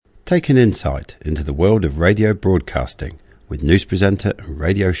take an insight into the world of radio broadcasting with news presenter and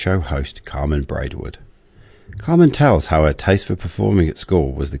radio show host Carmen Braidwood. Carmen tells how her taste for performing at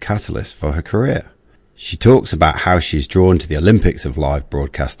school was the catalyst for her career. She talks about how she's drawn to the Olympics of live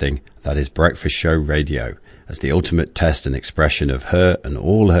broadcasting, that is breakfast show radio, as the ultimate test and expression of her and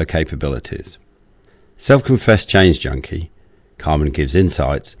all her capabilities. Self-confessed change junkie, Carmen gives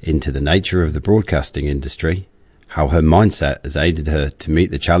insights into the nature of the broadcasting industry, how her mindset has aided her to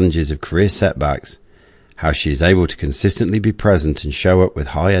meet the challenges of career setbacks, how she is able to consistently be present and show up with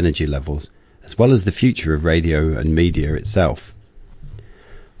high energy levels, as well as the future of radio and media itself.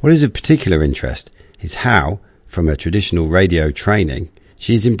 What is of particular interest is how, from her traditional radio training,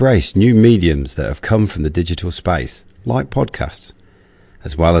 she has embraced new mediums that have come from the digital space, like podcasts,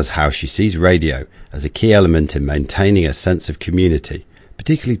 as well as how she sees radio as a key element in maintaining a sense of community,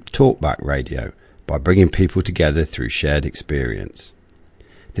 particularly talkback radio, by bringing people together through shared experience.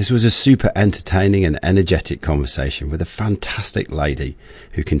 This was a super entertaining and energetic conversation with a fantastic lady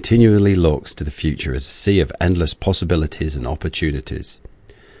who continually looks to the future as a sea of endless possibilities and opportunities.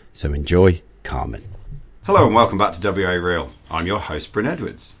 So enjoy Carmen. Hello and welcome back to WA Real. I'm your host, Bryn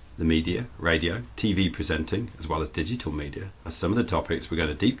Edwards. The media, radio, TV presenting, as well as digital media are some of the topics we're going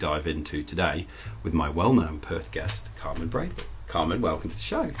to deep dive into today with my well-known Perth guest, Carmen Braidwood. Carmen, welcome to the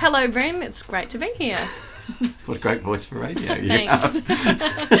show. Hello, Bryn. It's great to be here. What a great voice for radio. Thanks.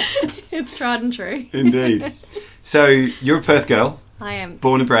 It's tried and true. Indeed. So, you're a Perth girl. I am.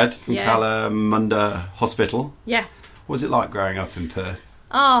 Born and bred from Kalamunda Hospital. Yeah. What was it like growing up in Perth?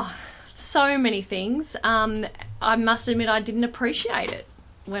 Oh, so many things. I must admit I didn't appreciate it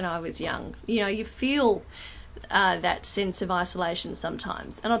when I was young. You know, you feel that sense of isolation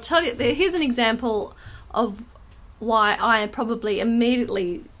sometimes. And I'll tell you, here's an example of why I probably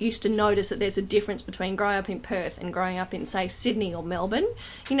immediately used to notice that there's a difference between growing up in Perth and growing up in, say, Sydney or Melbourne.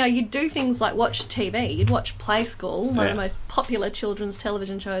 You know, you'd do things like watch TV. You'd watch Play School, one of the most popular children's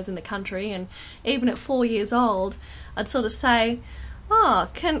television shows in the country, and even at 4 years old, I'd sort of say, oh,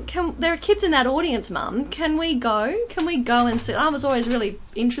 can there are kids in that audience, Mum. Can we go? Can we go and sit? I was always really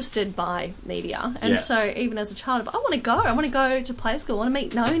interested by media, and so even as a child, I want to go. I want to go to Play School. I want to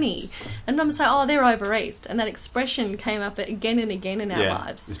meet Noni. And Mum would say, oh, they're over east. And that expression came up again and again in our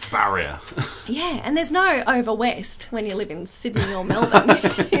lives. This barrier. Yeah, and there's no over west when you live in Sydney or Melbourne,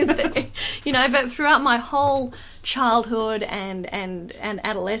 is there? You know, but throughout my whole childhood and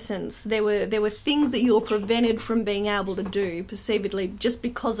adolescence, there were things that you were prevented from being able to do perceivably just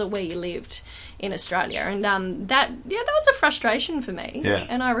because of where you lived in Australia, and that was a frustration for me.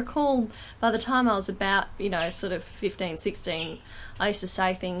 And I recall by the time I was about, sort of 15, 16, I used to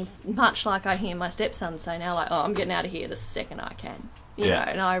say things much like I hear my stepson say now, like, oh, I'm getting out of here the second I can. You know,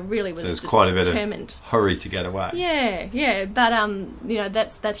 and I really was determined. Quite a bit of hurry to get away. Yeah, but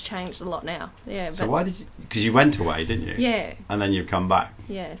that's changed a lot now. Yeah. So why did you? Because you went away, didn't you? Yeah. And then you've come back.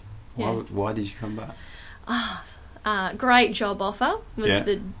 Yeah. Why did you come back? Great job offer was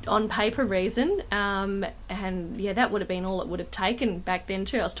the on paper reason, and that would have been all it would have taken back then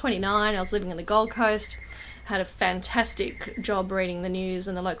too. I was 29. I was living in the Gold Coast. Had a fantastic job reading the news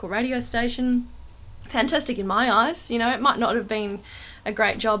in the local radio station. Fantastic in my eyes. You know, it might not have been a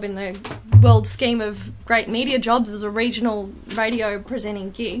great job in the world scheme of great media jobs as a regional radio presenting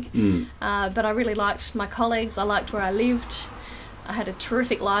gig, but I really liked my colleagues. I liked where I lived. I had a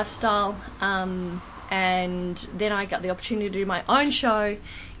terrific lifestyle, and then I got the opportunity to do my own show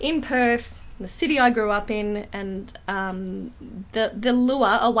in Perth, the city I grew up in, and the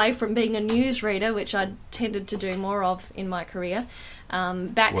lure away from being a newsreader, which I tended to do more of in my career,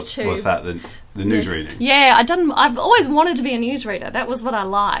 what's that, the newsreading? Yeah, I've always wanted to be a newsreader. That was what I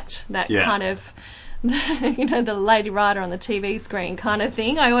liked, that kind of, the lady writer on the TV screen kind of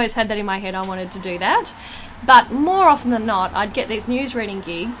thing. I always had that in my head. I wanted to do that. But more often than not, I'd get these newsreading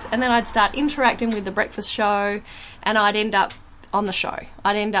gigs, and then I'd start interacting with the breakfast show, and I'd end up on the show.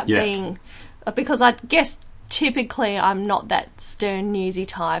 I'd end up being, because I guess typically I'm not that stern newsy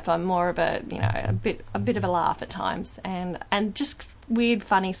type. I'm more of a bit of a laugh at times, and just weird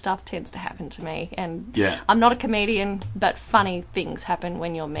funny stuff tends to happen to me, and I'm not a comedian, but funny things happen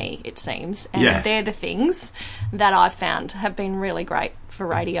when you're me, it seems, and they're the things that I've found have been really great for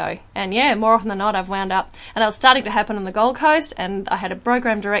radio. And more often than not I've wound up, and it was starting to happen on the Gold Coast, and I had a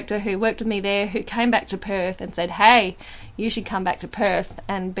program director who worked with me there who came back to Perth and said, hey, you should come back to Perth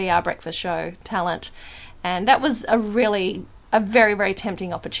and be our breakfast show talent. And that was a really a very, very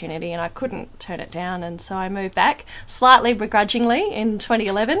tempting opportunity, and I couldn't turn it down, and so I moved back, slightly begrudgingly, in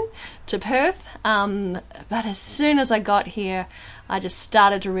 2011 to Perth. But as soon as I got here, I just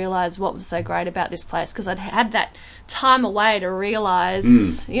started to realise what was so great about this place, because I'd had that time away to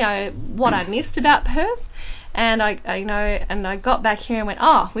realise, you know, what I missed about Perth. And I got back here and went,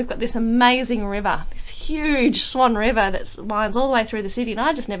 oh, we've got this amazing river, this huge Swan River that winds all the way through the city, and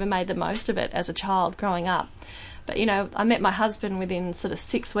I just never made the most of it as a child growing up. But, you know, I met my husband within sort of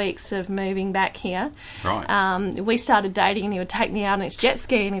 6 weeks of moving back here. Right. We started dating, and he would take me out on his jet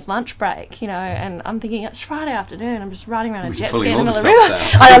ski in his lunch break, you know, and I'm thinking, it's Friday afternoon, I'm just riding around a jet ski in the middle of the river.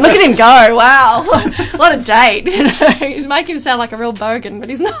 I know, look at him go, wow, what a date. You know, he's making him sound like a real bogan, but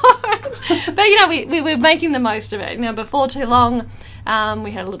he's not. But, you know, we were making the most of it. You know, before too long,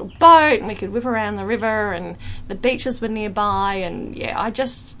 we had a little boat, and we could whip around the river, and the beaches were nearby, and yeah, I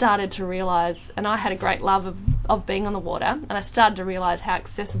just started to realise, and I had a great love of being on the water, and I started to realise how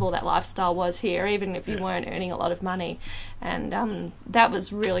accessible that lifestyle was here, even if you weren't earning a lot of money, and that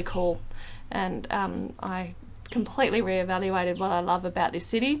was really cool, and I completely reevaluated what I love about this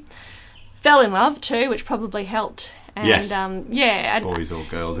city. Fell in love too, which probably helped. And, yes. And boys or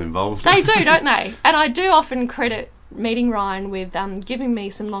girls involved. They do, don't they? And I do often credit meeting Ryan with giving me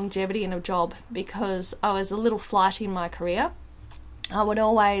some longevity in a job, because I was a little flighty in my career. I would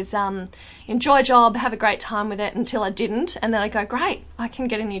always enjoy a job, have a great time with it until I didn't, and then I go, great, I can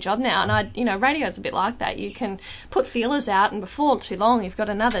get a new job now. And radio's a bit like that. You can put feelers out, and before too long, you've got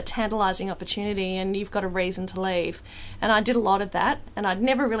another tantalising opportunity, and you've got a reason to leave. And I did a lot of that, and I'd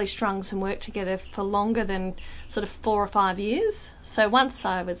never really strung some work together for longer than sort of 4 or 5 years. So once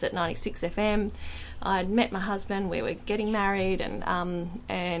I was at 96 FM, I'd met my husband, we were getting married, and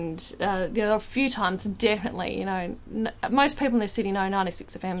a few times, definitely, you know, most people in the city know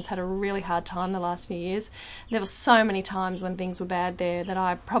 96 FM's had a really hard time the last few years. There were so many times when things were bad there that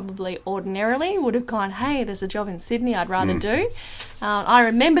I probably ordinarily would have gone, hey, there's a job in Sydney I'd rather do. I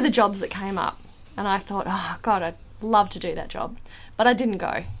remember the jobs that came up, and I thought, oh, God, I'd love to do that job. But I didn't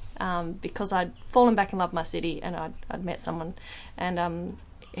go because I'd fallen back in love with my city, and I'd met someone, and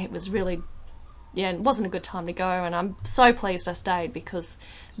it was really... yeah, it wasn't a good time to go, and I'm so pleased I stayed, because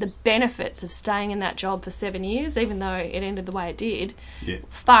the benefits of staying in that job for 7 years, even though it ended the way it did,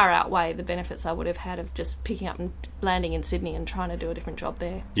 far outweigh the benefits I would have had of just picking up and landing in Sydney and trying to do a different job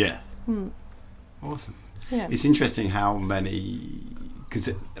there. Yeah. Awesome. Yeah. It's interesting how many, because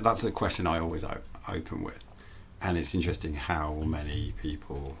that's a question I always open with, and it's interesting how many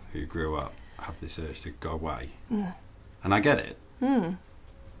people who grew up have this urge to go away. And I get it.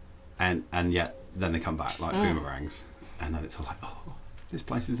 And yet then they come back like boomerangs, and then it's all like, oh, this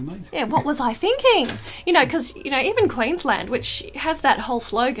place is amazing. Yeah, what was I thinking? You know, because, you know, even Queensland, which has that whole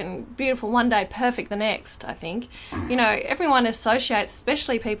slogan, beautiful one day, perfect the next, I think, you know, everyone associates,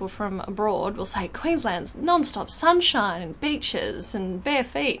 especially people from abroad, will say Queensland's non-stop sunshine and beaches and bare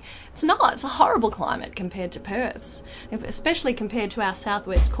feet. It's not. It's a horrible climate compared to Perth's, especially compared to our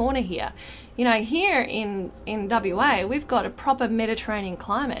southwest corner here. You know, here in WA, we've got a proper Mediterranean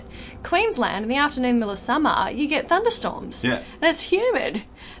climate. Queensland, in the afternoon, middle of summer, you get thunderstorms. Yeah. And it's humid.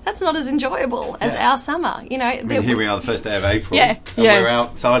 That's not as enjoyable as our summer, you know. I mean, here we are the first day of April, and we're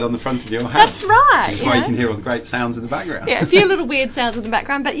outside on the front of your house. That's right. Which is why you can hear all the great sounds in the background. Yeah, a few little weird sounds in the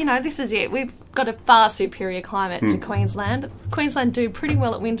background, but, you know, this is it. We've got a far superior climate to Queensland. Queensland do pretty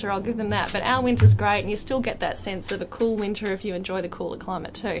well at winter, I'll give them that, but our winter's great, and you still get that sense of a cool winter if you enjoy the cooler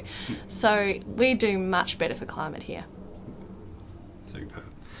climate too. So we do much better for climate here. Superb.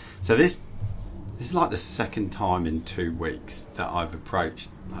 So this is like the second time in 2 weeks that I've approached.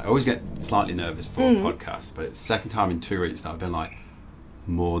 I always get slightly nervous for a podcast, but it's the second time in 2 weeks that I've been like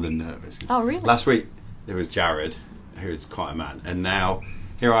more than nervous. Oh, really? Last week there was Jared, who is quite a man, and now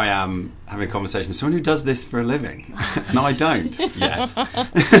here I am having a conversation with someone who does this for a living, and I don't yet.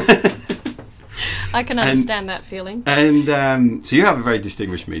 I can understand that feeling. And so you have a very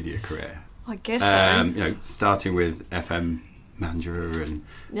distinguished media career. I guess so. You know, starting with FM Mandurah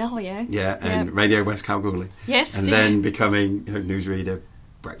and Radio West Kalgoorlie. Yes, and then becoming newsreader,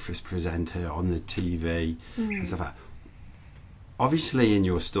 breakfast presenter on the TV and stuff like that. Obviously, in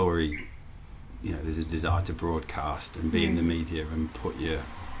your story, you know, there's a desire to broadcast and be in the media and put your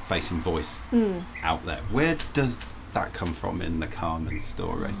face and voice out there. Where does that come from in the Carmen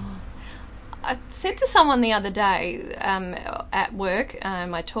story? I said to someone the other day at work,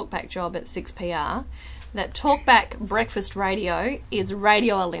 my talkback job at 6PR, that talkback breakfast radio is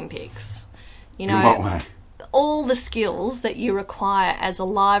Radio Olympics. You know, in what way? All the skills that you require as a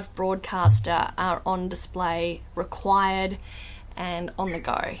live broadcaster are on display, required and on the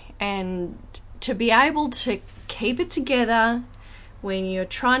go. And to be able to keep it together when you're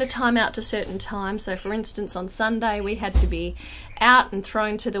trying to time out to certain times. So, for instance, on Sunday we had to be out and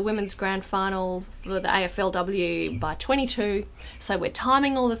thrown to the women's grand final for the AFLW by 22. So we're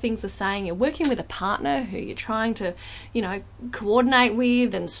timing all the things we're saying. You're working with a partner who you're trying to, coordinate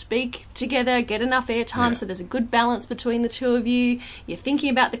with and speak together, get enough airtime so there's a good balance between the two of you. You're thinking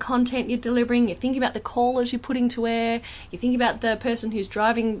about the content you're delivering. You're thinking about the callers you're putting to air. You're thinking about the person who's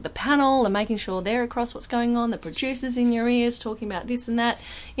driving the panel and making sure they're across what's going on. The producers in your ears talking about this and that.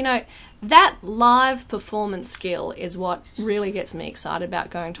 That live performance skill is what really gets me excited about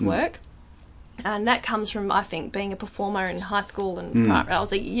going to work. And that comes from, I think, being a performer in high school. And I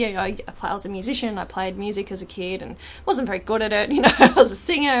was a musician. I played music as a kid and wasn't very good at it. I was a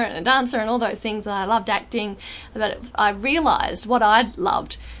singer and a dancer and all those things, and I loved acting. But I realised what I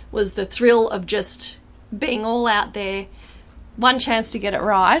loved was the thrill of just being all out there, one chance to get it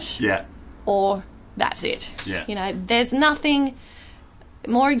right, or that's it. There's nothing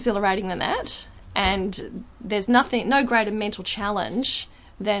more exhilarating than that, and there's no greater mental challenge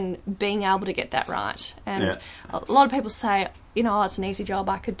than being able to get that right. And a lot of people say, it's an easy job,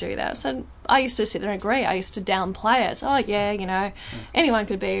 I could do that. So I used to sit there and agree. I used to downplay it. Anyone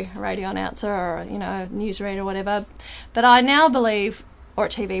could be a radio announcer or a newsreader or whatever. But I now believe, or a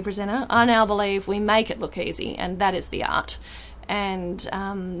TV presenter, I now believe we make it look easy, and that is the art. And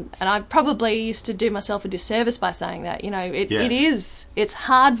I probably used to do myself a disservice by saying that. It's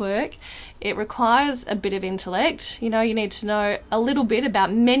hard work. It requires a bit of intellect. You need to know a little bit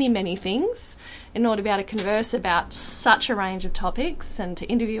about many, many things in order to be able to converse about such a range of topics and to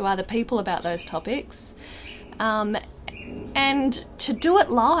interview other people about those topics. And to do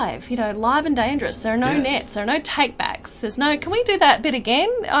it live, live and dangerous. There are no nets, there are no takebacks. There's no, can we do that bit again?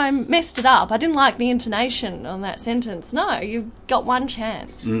 I messed it up. I didn't like the intonation on that sentence. No, you've got one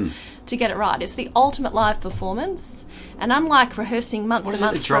chance to get it right. It's the ultimate live performance. And unlike rehearsing months and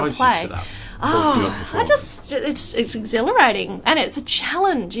months for a play, it's exhilarating and it's a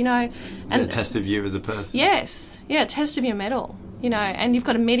challenge, And a test of you as a person. Yes, a test of your mettle. And you've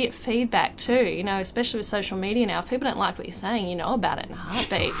got immediate feedback too, especially with social media now. If people don't like what you're saying, you know about it in a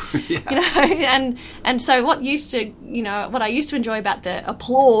heartbeat, and so what I used to enjoy about the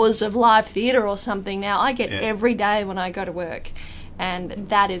applause of live theatre or something, now I get every day when I go to work. And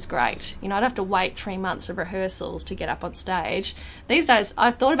that is great. I don't have to wait 3 months of rehearsals to get up on stage. These days,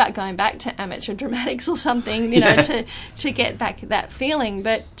 I've thought about going back to amateur dramatics or something, to get back that feeling.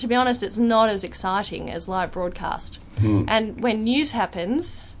 But to be honest, it's not as exciting as live broadcast. And when news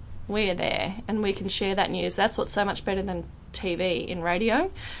happens, we're there and we can share that news. That's what's so much better than TV in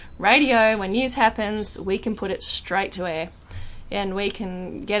radio. Radio, when news happens, we can put it straight to air. And we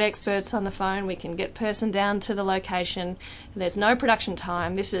can get experts on the phone, we can get person down to the location. There's no production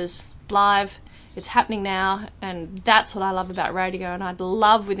time. This is live, it's happening now, and that's what I love about radio, and I'd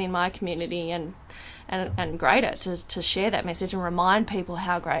love within my community and grade it to share that message and remind people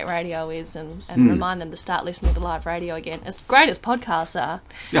how great radio is and remind them to start listening to live radio again. As great as podcasts are,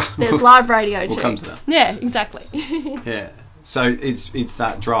 there's live radio too. We'll come to that. Yeah, exactly. So it's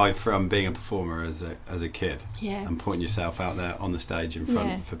that drive from being a performer as a kid, and putting yourself out there on the stage in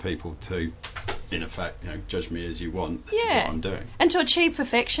front for people to, in effect, judge me as you want. This is what I'm doing, and to achieve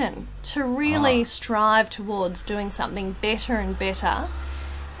perfection, to really strive towards doing something better and better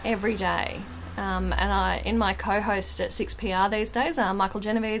every day. And in my co-host at 6PR these days, Michael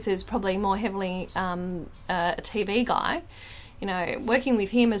Genovese is probably more heavily a TV guy. Working with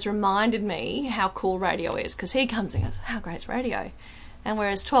him has reminded me how cool radio is, because he comes and goes, how great is radio? And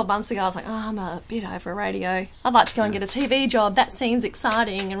whereas 12 months ago I was like, I'm a bit over radio. I'd like to go and get a TV job. That seems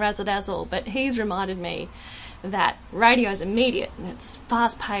exciting and razzle-dazzle. But he's reminded me that radio is immediate and it's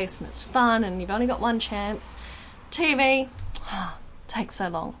fast-paced and it's fun and you've only got one chance. TV takes so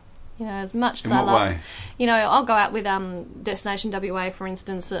long. As much as I love, way? I'll go out with Destination WA, for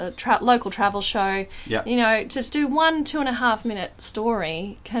instance, a local travel show. Yep. To do 1-2.5 minute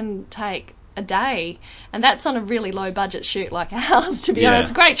story can take a day, and that's on a really low budget shoot like ours. To be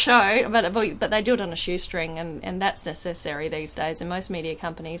honest, great show, but they do it on a shoestring, and that's necessary these days in most media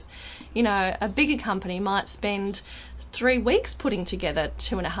companies. A bigger company might spend 3 weeks putting together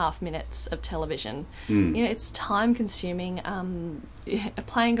 2.5 minutes of television. It's time consuming. A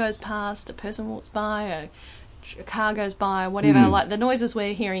plane goes past, a person walks by, a car goes by, whatever. Like the noises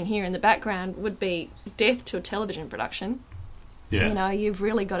we're hearing here in the background would be death to a television production. You've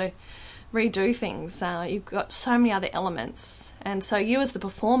really got to redo things. You've got so many other elements, and so you as the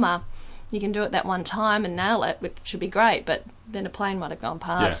performer, you can do it that one time and nail it, which should be great, but then a plane might have gone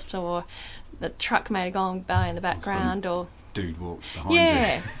past, or the truck may have gone by in the background, or dude walked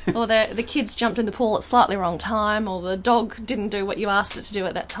behind you. Or the kids jumped in the pool at slightly wrong time, or the dog didn't do what you asked it to do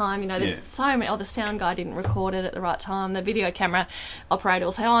at that time. You know, there's so many. Or the sound guy didn't record it at the right time. The video camera operator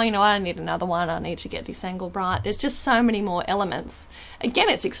will say, oh, you know, I need another one. I need to get this angle right. There's just so many more elements. Again,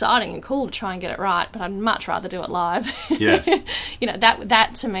 it's exciting and cool to try and get it right, but I'd much rather do it live. Yes. You know,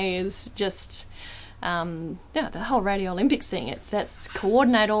 that to me is just... the whole Radio Olympics thing, that's to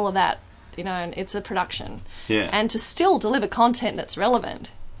coordinate all of that, you know, and it's a production. Yeah. And to still deliver content that's relevant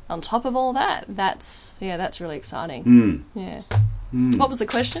on top of all that, that's really exciting. Yeah. What was the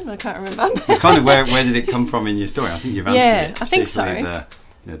question? I can't remember. It's kind of where did it come from in your story? I think you've answered it. I think so.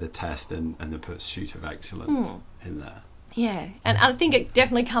 The test and the pursuit of excellence in there. Yeah, and I think it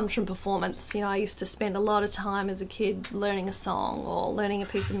definitely comes from performance. You know, I used to spend a lot of time as a kid learning a song or learning a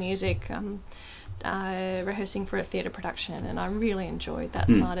piece of music, rehearsing for a theatre production, and I really enjoyed that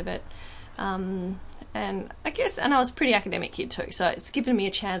side of it. And I guess, and I was a pretty academic kid too, so it's given me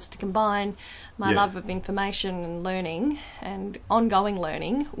a chance to combine my love of information and learning and ongoing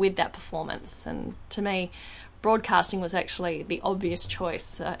learning with that performance. And to me, broadcasting was actually the obvious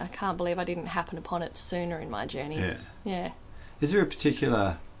choice. I can't believe I didn't happen upon it sooner in my journey. Yeah. Is there a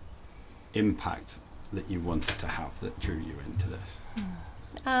particular impact that you wanted to have that drew you into this?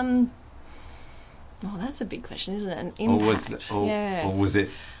 Oh, that's a big question, isn't it? An impact. Or was it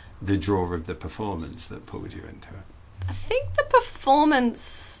the draw of the performance that pulled you into it? I think the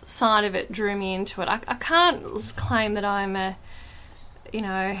performance side of it drew me into it. I can't claim that I'm a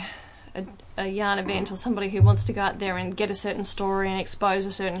yarn event or somebody who wants to go out there and get a certain story and expose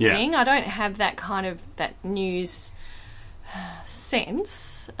a certain thing. I don't have that kind of that news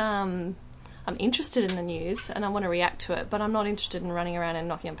sense. I'm interested in the news and I want to react to it, but I'm not interested in running around and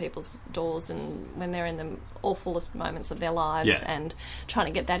knocking on people's doors and when they're in the awfulest moments of their lives and trying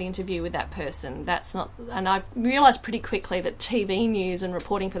to get that interview with that person. That's not, and I've realised pretty quickly that TV news and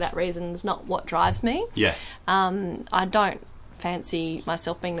reporting for that reason is not what drives me. Yes. I don't fancy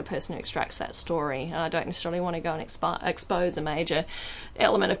myself being the person who extracts that story, and I don't necessarily want to go and expose a major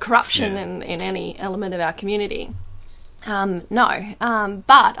element of corruption in any element of our community. But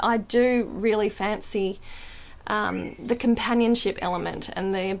I do really fancy the companionship element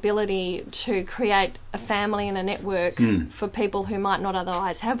and the ability to create a family and a network for people who might not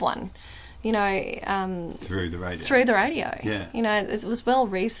otherwise have one. You know, through the radio. Yeah. You know, it was well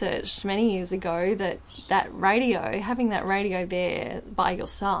researched many years ago that radio, having that radio there by your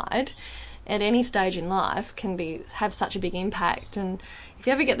side at any stage in life can have such a big impact. And if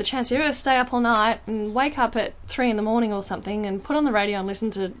you ever get the chance, you ever stay up all night and wake up at 3 a.m. or something and put on the radio and listen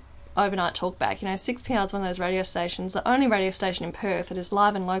to overnight talkback. You know, 6PR is one of those radio stations, the only radio station in Perth that is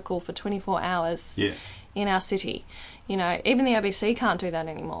live and local for 24 hours in our city. You know, even the ABC can't do that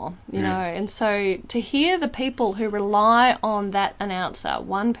anymore, you know. And so to hear the people who rely on that announcer,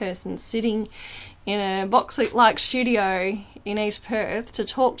 one person sitting in a box-like studio in East Perth to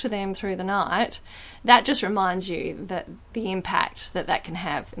talk to them through the night, that just reminds you that the impact that can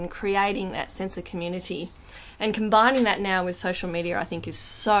have in creating that sense of community. And combining that now with social media, I think, is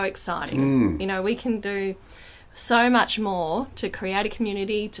so exciting. You know, we can do so much more to create a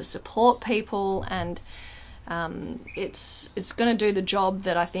community, to support people, and it's going to do the job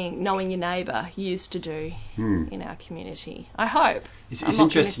that I think knowing your neighbour used to do in our community. I hope. It's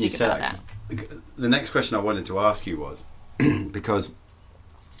interesting you said that. The next question I wanted to ask you was, because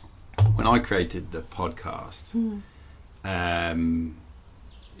when I created the podcast, you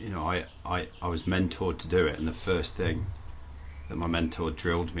know, I was mentored to do it, and the first thing that my mentor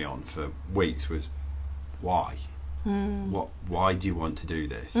drilled me on for weeks was why. Why do you want to do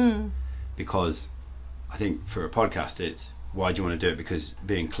this? Because I think for a podcast, it's why do you want to do it? Because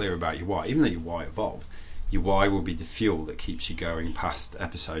being clear about your why, even though your why evolves, your why will be the fuel that keeps you going past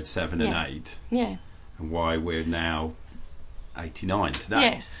episode 7 and 8. Yeah. And why we're now 89 today.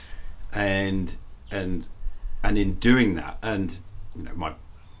 Yes. And in doing that, and you know, my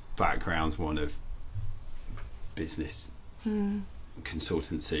background's one of business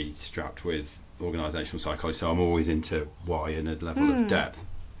consultancy strapped with organisational psychology, so I'm always into why and a level of depth.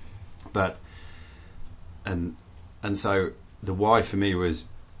 But and so the why for me was,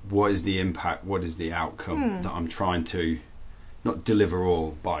 what is the impact, what is the outcome that I'm trying to not deliver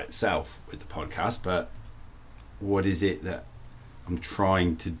all by itself with the podcast, but what is it that I'm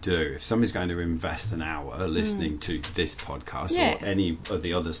trying to do? If somebody's going to invest an hour listening to this podcast or any of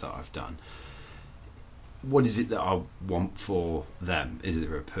the others that I've done, what is it that I want for them? Is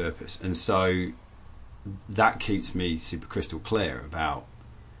there a purpose? And so that keeps me super crystal clear about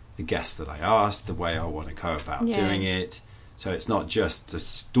the guests that I ask, the way I want to go about doing it, So it's not just a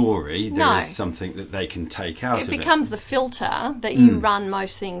story, there is something that they can take out of it. It becomes the filter that you run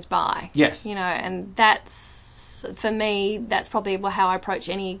most things by. Yes. You know, and that's, for me, that's probably how I approach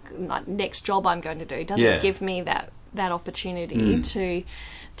any next job I'm going to do. It doesn't give me that opportunity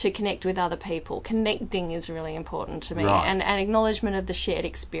to connect with other people. Connecting is really important to me, and acknowledgement of the shared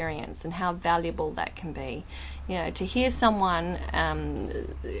experience and how valuable that can be. You know, to hear someone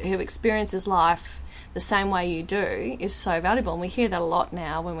who experiences life the same way you do is so valuable, and we hear that a lot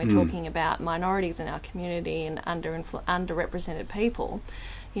now when we're talking about minorities in our community and underrepresented people.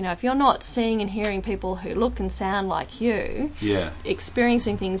 You know, if you're not seeing and hearing people who look and sound like you,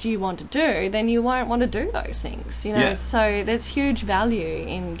 experiencing things you want to do, then you won't want to do those things. You know, so there's huge value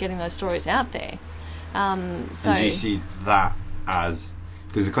in getting those stories out there. And do you see that as,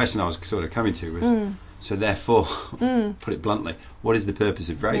 because the question I was sort of coming to was, so therefore, put it bluntly, what is the purpose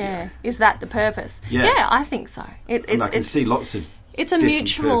of radio? Yeah, is that the purpose? Yeah, I think so. I can see lots of it's a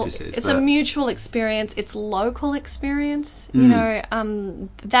mutual purposes, it's a mutual experience. It's local experience. You know,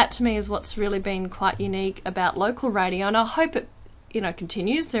 that to me is what's really been quite unique about local radio, and I hope it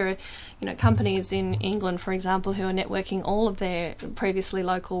continues. There are companies in England, for example, who are networking all of their previously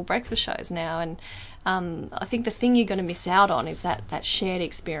local breakfast shows now, and I think the thing you're going to miss out on is that shared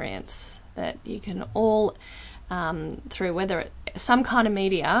experience that you can all through whether some kind of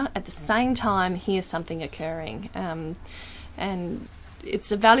media at the same time hear something occurring. And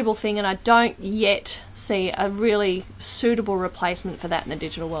it's a valuable thing, and I don't yet see a really suitable replacement for that in the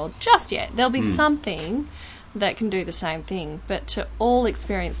digital world just yet. There'll be something that can do the same thing, but to all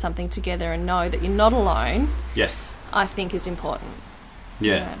experience something together and know that you're not alone, I think is important.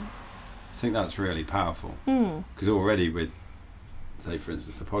 I think that's really powerful, because already with, say for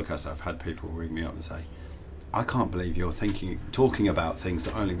instance, the podcast, I've had people ring me up and say, I can't believe you're talking about things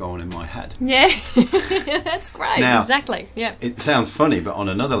that only go on in my head. Yeah, that's great. Now, exactly. Yeah. It sounds funny, but on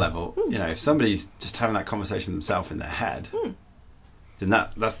another level, you know, if somebody's just having that conversation with themselves in their head, then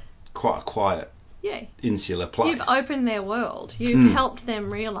that's quite a quiet, insular place. You've opened their world. You've helped them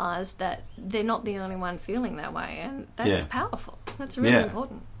realise that they're not the only one feeling that way, and that's powerful. That's really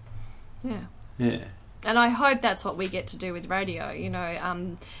important. Yeah. Yeah. And I hope that's what we get to do with radio. You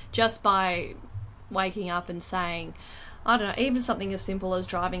know, just by waking up and saying, I don't know, even something as simple as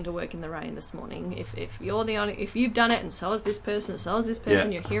driving to work in the rain this morning. If you've done it, and so has this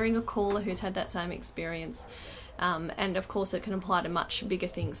person, you're hearing a caller who's had that same experience, and of course it can apply to much bigger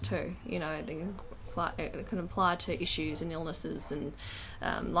things too. You know, it can apply to issues and illnesses and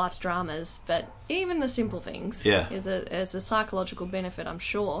life's dramas, but even the simple things is a psychological benefit, I'm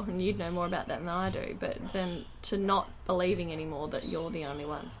sure, and you'd know more about that than I do. But then to not believing anymore that you're the only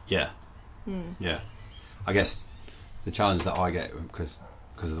one. Yeah. I guess the challenge that I get, because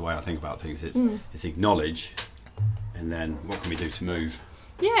of the way I think about things, it's acknowledge, and then what can we do to move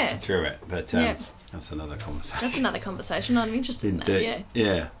through it. But that's another conversation. I'm interested in that.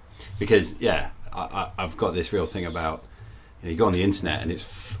 Yeah, because I've got this real thing about, you go on the internet and it's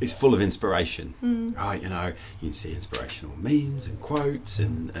full of inspiration, right? You know, you can see inspirational memes and quotes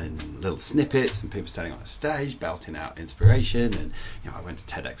and little snippets and people standing on a stage belting out inspiration, and you know, I went to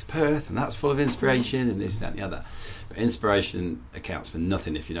TEDx Perth and that's full of inspiration and this, that and the other. But inspiration accounts for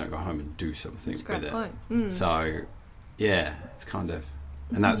nothing if you don't go home and do something with it. Point. So it's kind of,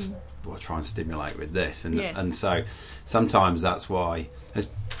 and that's what I try and stimulate with this, and so sometimes that's why. It's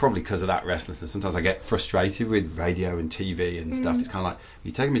probably because of that restlessness. Sometimes I get frustrated with radio and TV and stuff. It's kind of like,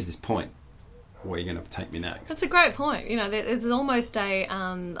 you're taking me to this point, where are you going to take me next? That's a great point. You know, there's almost a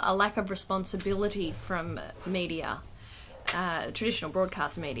lack of responsibility from media, traditional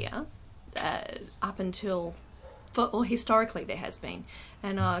broadcast media, up until, or historically there has been.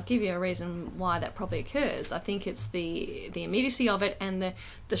 And I'll give you a reason why that probably occurs. I think it's the immediacy of it and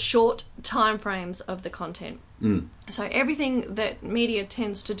the short time frames of the content. So everything that media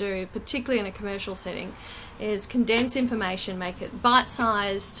tends to do, particularly in a commercial setting, is condense information, make it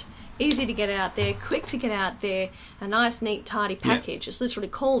bite-sized, easy to get out there, quick to get out there, a nice, neat, tidy package. It's literally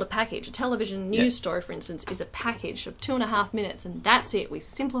called a package. A television news story, for instance, is a package of 2.5 minutes, and that's it. We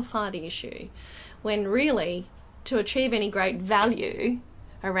simplify the issue. When really, to achieve any great value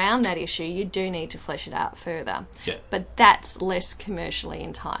around that issue, you do need to flesh it out further. But that's less commercially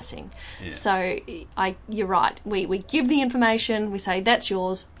enticing. So you're right. We give the information, we say, that's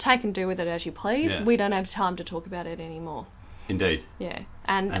yours, take and do with it as you please. We don't have time to talk about it anymore. Indeed. Yeah.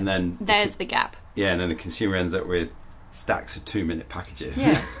 And then there's the gap. Yeah, and then the consumer ends up with stacks of 2-minute packages.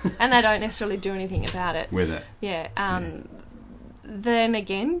 Yeah. And they don't necessarily do anything about it. With it. Yeah. Then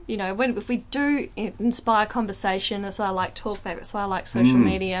again, you know, if we do inspire conversation, that's why I like talkback, that's why I like social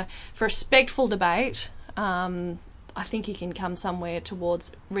media, for respectful debate, I think you can come somewhere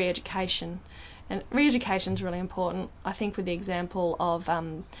towards re-education. And re-education is really important. I think with the example of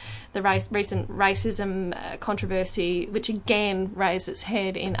the recent racism controversy, which again raised its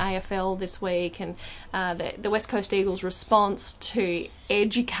head in AFL this week, and the West Coast Eagles' response to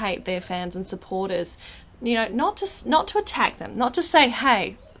educate their fans and supporters, not to attack them, not to say,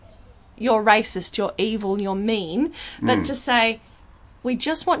 hey, you're racist, you're evil, you're mean, but to say, we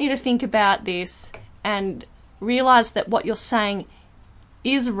just want you to think about this and realise that what you're saying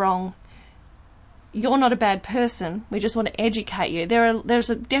is wrong. You're not a bad person. We just want to educate you. There's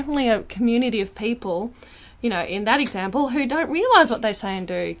definitely a community of people, in that example, who don't realise what they say and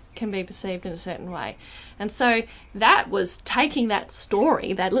do can be perceived in a certain way. And so that was taking that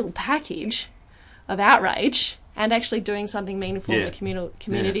story, that little package of outrage, and actually doing something meaningful in the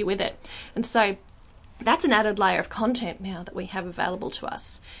community with it. And so that's an added layer of content now that we have available to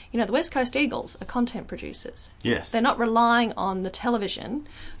us. The West Coast Eagles are content producers. Yes. They're not relying on the television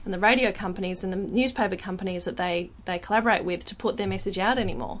and the radio companies and the newspaper companies that they collaborate with to put their message out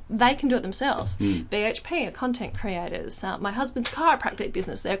anymore. They can do it themselves. BHP are content creators. My husband's chiropractic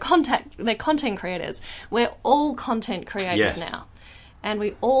business, they're content creators. We're all content creators now. And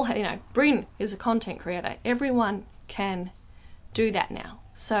we all, Bryn is a content creator. Everyone can do that now.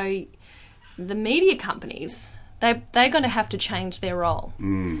 So the media companies, they're going to have to change their role.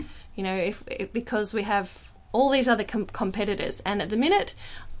 Because we have all these other competitors, and at the minute,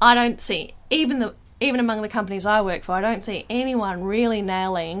 I don't see, even among the companies I work for, I don't see anyone really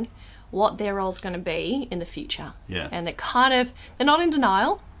nailing what their role's going to be in the future. Yeah. And they're not in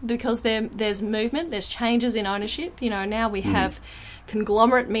denial, because there's movement, there's changes in ownership. Now we have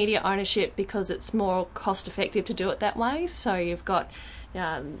conglomerate media ownership because it's more cost effective to do it that way. So you've got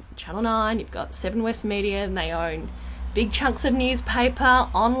Channel 9, you've got Seven West Media, and they own big chunks of newspaper,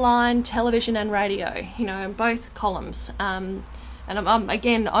 online, television and radio, both columns. And I'm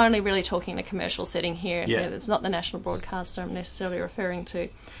again only really talking in a commercial setting here. Yeah. It's not the national broadcaster I'm necessarily referring to.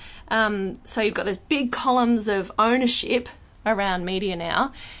 So you've got those big columns of ownership around media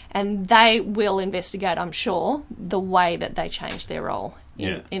now, and they will investigate, I'm sure, the way that they change their role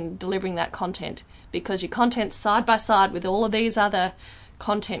in delivering that content, because your content's side by side with all of these other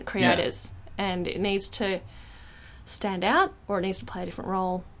content creators, and it needs to stand out, or it needs to play a different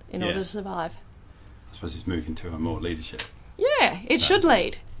role in order to survive. I suppose it's moving to a more leadership. Yeah, it should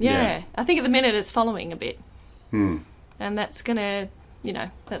lead. Yeah. I think at the minute it's following a bit. And that's going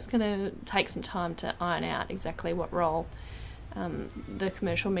to take some time to iron out exactly what role the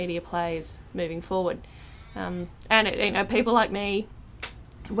commercial media plays moving forward. And people like me,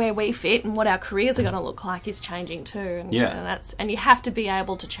 where we fit and what our careers are going to look like is changing too. And you have to be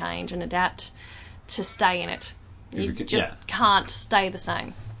able to change and adapt to stay in it. You just can't stay the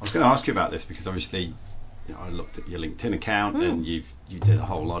same. I was going to ask you about this because obviously, I looked at your LinkedIn account and you did a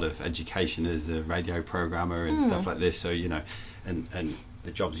whole lot of education as a radio programmer and stuff like this. So and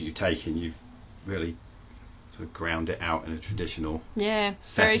the jobs that you've taken, you've really sort of ground it out in a traditional setting.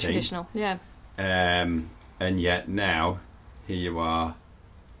 Very traditional. And yet now here you are,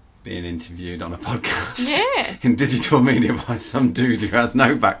 being interviewed on a podcast in digital media by some dude who has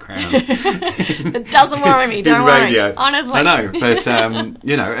no background. It doesn't worry me, don't worry. Honestly. I know, but, and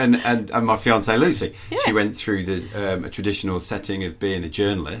my fiancée Lucy, she went through a traditional setting of being a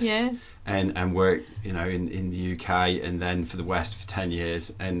journalist and worked, in the UK and then for the West for 10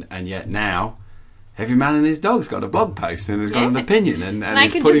 years. And yet now, every man and his dog's got a blog post and has got an opinion. And they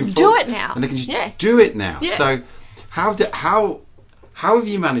can just do it now. And they can just do it now. Yeah. So how have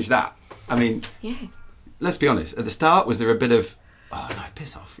you managed that? I mean, let's be honest. At the start, was there a bit of, oh no,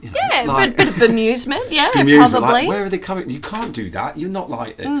 piss off? A bit of bemusement. Probably. Like, where are they coming? You can't do that. You're not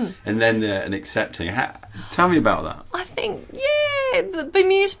like it. And then an accepting. Tell me about that. I think, the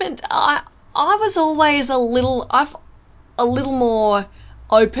bemusement. I was always a little more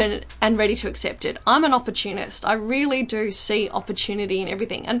open and ready to accept it. I'm an opportunist. I really do see opportunity in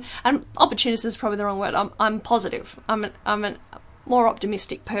everything. And opportunist is probably the wrong word. I'm positive. I'm an more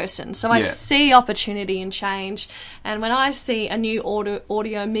optimistic person. So I see opportunity and change. And when I see a new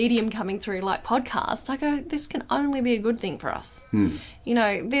audio medium coming through like podcast, I go, this can only be a good thing for us.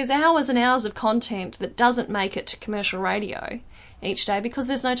 There's hours and hours of content that doesn't make it to commercial radio each day because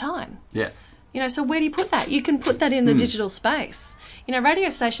there's no time. So where do you put that? You can put that in the digital space.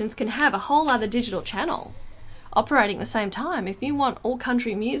 Radio stations can have a whole other digital channel operating at the same time. If you want all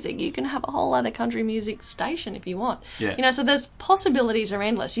country music, you can have a whole other country music station if you want. So there's possibilities are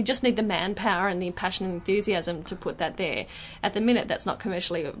endless. You just need the manpower and the passion and enthusiasm to put that there. At the minute, that's not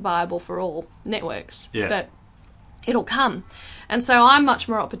commercially viable for all networks. But it'll come. And so I'm much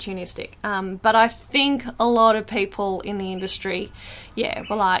more opportunistic. But I think a lot of people in the industry,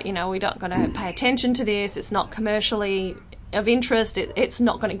 we're like, we're not going to pay attention to this. It's not commercially of interest. It's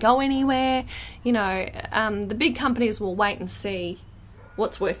not going to go anywhere. The big companies will wait and see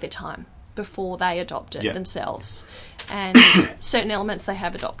what's worth their time before they adopt it themselves. And certain elements they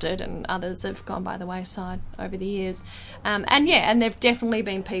have adopted and others have gone by the wayside over the years. And there've definitely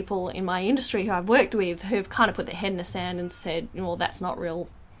been people in my industry who I've worked with who've kind of put their head in the sand and said, well, that's not real.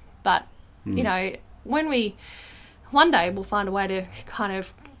 But, one day we'll find a way to kind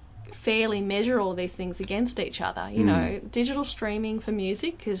of fairly measure all these things against each other. Digital streaming for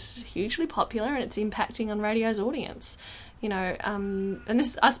music is hugely popular and it's impacting on radio's audience. And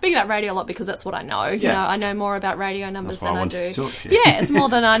this, I speak about radio a lot because that's what I know. I know more about radio numbers than I do. To talk to you. It's more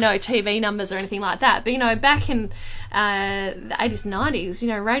than I know TV numbers or anything like that. But, back in the 80s and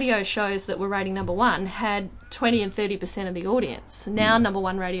 90s, radio shows that were rating number one had 20 and 30% of the audience. Now, number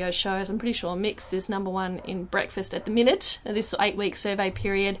one radio shows, I'm pretty sure Mix is number one in breakfast at the minute, this 8-week survey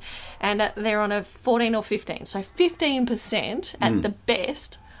period, and they're on a 14 or 15. So 15% at the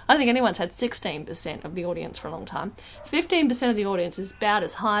best. I don't think anyone's had 16% of the audience for a long time. 15% of the audience is about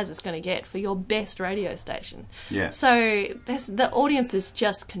as high as it's going to get for your best radio station. Yeah. So the audience is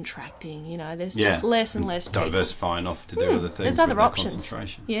just contracting, there's just less and less people. Diversifying off to do other things. There's other with options.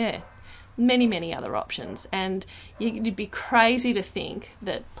 Concentration. Yeah. Many, many other options. And you'd be crazy to think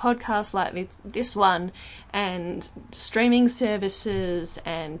that podcasts like this one and streaming services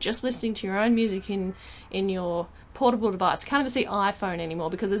and just listening to your own music in your portable device. Can't even see iPhone anymore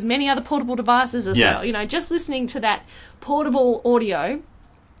because there's many other portable devices as well. Just listening to that portable audio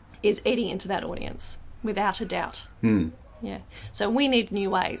is eating into that audience without a doubt. Yeah. So we need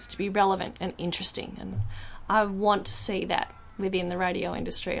new ways to be relevant and interesting, and I want to see that within the radio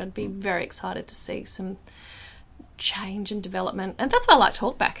industry. I'd be very excited to see some change and development, and that's why I like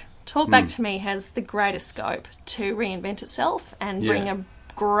Talkback. Talkback to me has the greatest scope to reinvent itself and bring a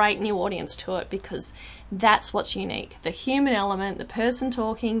great new audience to it, because that's what's unique. The human element, the person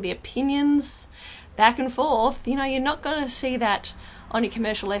talking, the opinions, back and forth. You're not going to see that on your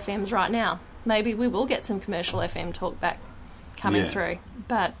commercial FMs right now. Maybe we will get some commercial FM Talkback coming through.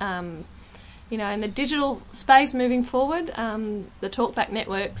 But, in the digital space moving forward, the Talkback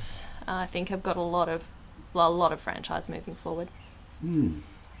networks, I think, have got a lot of franchise moving forward.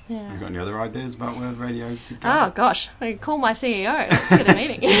 Yeah. Have you got any other ideas about where radio could go? Oh, gosh. I call my CEO. Let's get a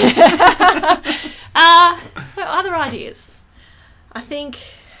meeting. Other ideas? I think,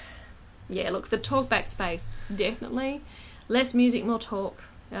 the Talkback space, definitely. Less music, more talk.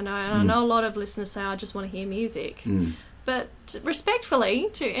 I know a lot of listeners say, I just want to hear music. But respectfully,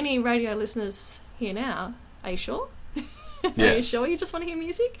 to any radio listeners here now, are you sure? Are you sure you just want to hear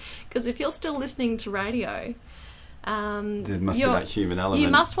music? Because if you're still listening to radio... there must be that human element. You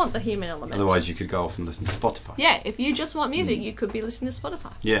must want the human element. Otherwise you could go off and listen to Spotify. Yeah, if you just want music, you could be listening to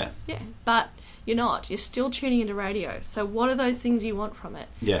Spotify. Yeah, but you're not. You're still tuning into radio. So what are those things you want from it?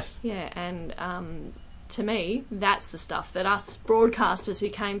 Yes. Yeah, and to me, that's the stuff that us broadcasters who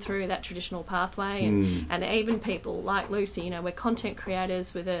came through that traditional pathway and even people like Lucy, we're content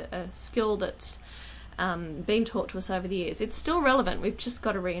creators with a skill that's been taught to us over the years. It's still relevant. We've just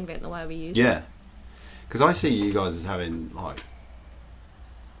got to reinvent the way we use it. Yeah. Because I see you guys as having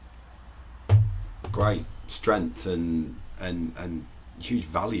great strength and huge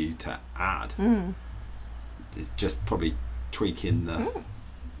value to add. It's just probably tweaking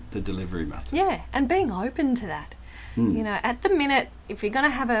the delivery method. Yeah, and being open to that. At the minute, if you're going to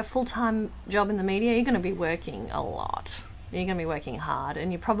have a full-time job in the media, you're going to be working a lot. You're going to be working hard,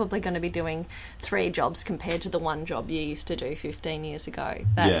 and you're probably going to be doing 3 jobs compared to the 1 job you used to do 15 years ago.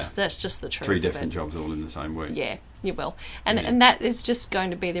 That's just the truth. 3 different jobs all in the same week. Yeah, you will. And that is just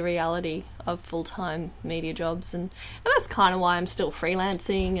going to be the reality of full-time media jobs. And that's kind of why I'm still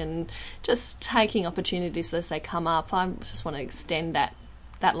freelancing and just taking opportunities as they come up. I just want to extend that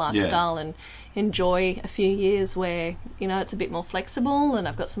lifestyle and enjoy a few years where it's a bit more flexible and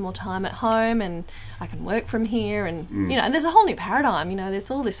I've got some more time at home and I can work from here and and there's a whole new paradigm. There's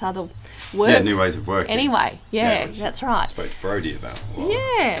all this other work, new ways of working anyway. That's right. I spoke to Brodie about.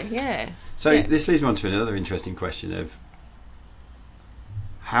 So this leads me on to another interesting question of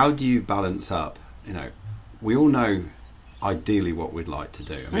how do you balance up? We all know ideally what we'd like to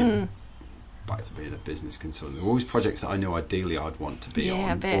do. I mean, back to being a business consultant, there are always projects that I know ideally I'd want to be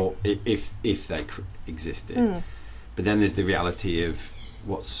on, or if they existed. But then there's the reality of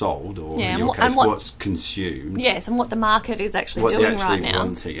what's sold, or in your case, what's consumed. Yes, and what the market is actually doing right now.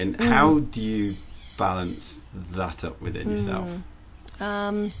 Wanting. And how do you balance that up within yourself?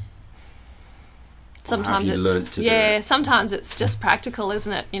 Sometimes have you learnt to do it? Sometimes it's just practical,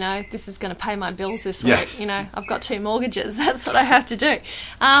 isn't it? This is going to pay my bills this yes. week. I've got 2 mortgages. That's what I have to do.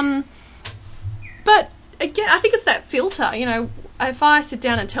 But again, I think it's that filter. If I sit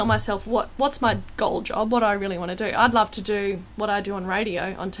down and tell myself what's my goal job, what I really want to do, I'd love to do what I do on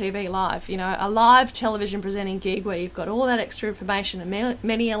radio, on TV live. A live television presenting gig where you've got all that extra information and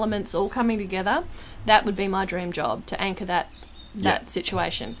many elements all coming together. That would be my dream job, to anchor that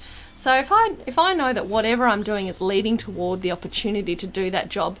situation. So if I know that whatever I'm doing is leading toward the opportunity to do that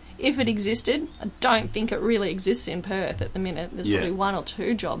job, if it existed, I don't think it really exists in Perth at the minute. There's probably 1 or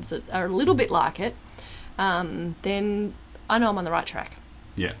 2 jobs that are a little bit like it. Then I know I'm on the right track.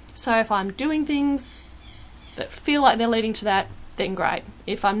 Yeah. So if I'm doing things that feel like they're leading to that, then great.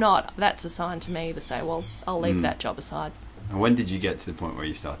 If I'm not, that's a sign to me to say, well, I'll leave that job aside. And when did you get to the point where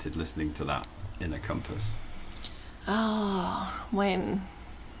you started listening to that inner compass? When?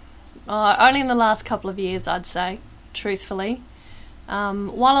 Only in the last couple of years, I'd say, truthfully.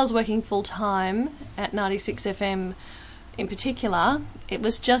 While I was working full-time at 96 FM in particular, it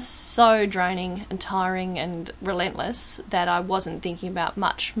was just so draining and tiring and relentless that I wasn't thinking about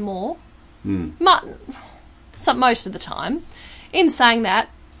much more. Most of the time. In saying that,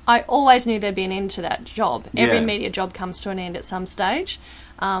 I always knew there'd be an end to that job. Every media job comes to an end at some stage.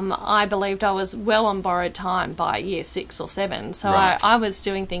 I believed I was well on borrowed time by year 6 or 7. So I was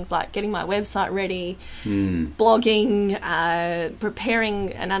doing things like getting my website ready, blogging,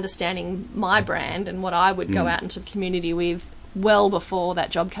 preparing and understanding my brand and what I would go out into the community with well before that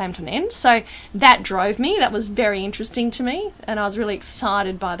job came to an end. So that drove me. That was very interesting to me. And I was really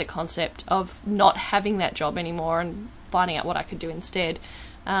excited by the concept of not having that job anymore and finding out what I could do instead.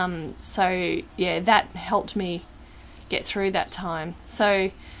 That helped me get through that time.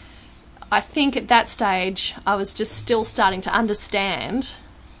 So I think at that stage I was just still starting to understand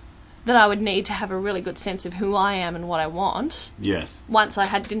that I would need to have a really good sense of who I am and what I want. Yes. Once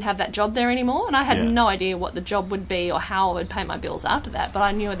I didn't have that job there anymore, and I had no idea what the job would be or how I would pay my bills after that, but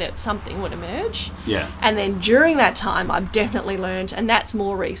I knew that something would emerge. Yeah. And then during that time I've definitely learned, and that's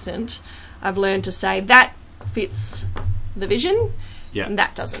more recent, I've learned to say that fits the vision and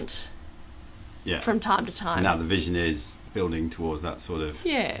that doesn't. Yeah. From time to time. And now the vision is building towards that sort of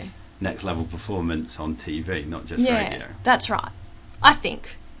next level performance on TV, not just radio. That's right. I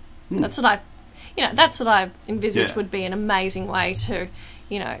think that's what I envisaged would be an amazing way to,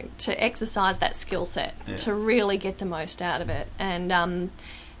 to exercise that skill set, to really get the most out of it, and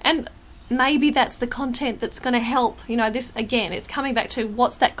maybe that's the content that's going to help. This again, it's coming back to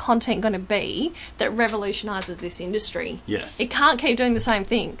what's that content going to be that revolutionises this industry. Yes. It can't keep doing the same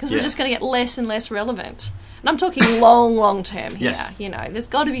thing because we're just going to get less and less relevant. And I'm talking long term here. Yes. There's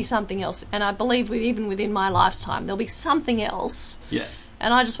got to be something else, and I believe even within my lifetime there'll be something else. Yes.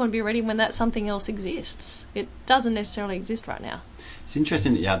 And I just want to be ready when that something else exists. It doesn't necessarily exist right now. It's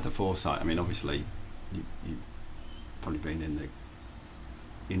interesting that you had the foresight. I mean, obviously, you've probably been in the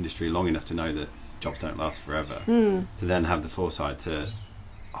industry long enough to know that jobs don't last forever. To then have the foresight to,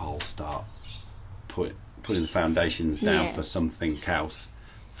 I'll start putting the foundations down for something else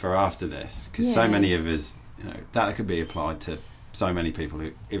for after this. Because so many of us, that could be applied to so many people,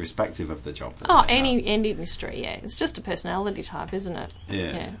 who, irrespective of the job. Any industry, It's just a personality type, isn't it?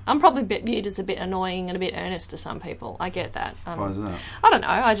 Yeah. I'm probably viewed as a bit annoying and a bit earnest to some people. I get that. Why is that? I don't know.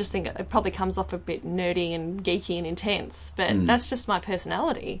 I just think it probably comes off a bit nerdy and geeky and intense, but that's just my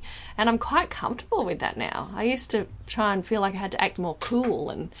personality, and I'm quite comfortable with that now. I used to try and feel like I had to act more cool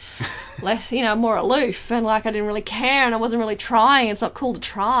and less, more aloof, and like I didn't really care and I wasn't really trying. It's not cool to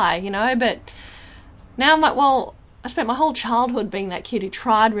try, but now I'm like, well, I spent my whole childhood being that kid who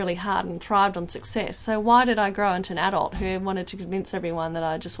tried really hard and thrived on success. So why did I grow into an adult who wanted to convince everyone that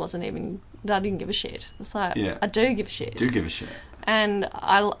I just that I didn't give a shit? It's like, I do give a shit. Do give a shit. And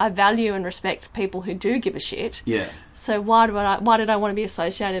I value and respect people who do give a shit. Yeah. So why did I want to be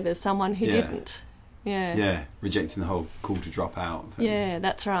associated as someone who didn't? Yeah. Yeah, rejecting the whole cool to drop out thing. Yeah,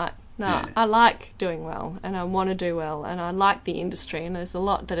 that's right. No, I like doing well, and I want to do well, and I like the industry, and there's a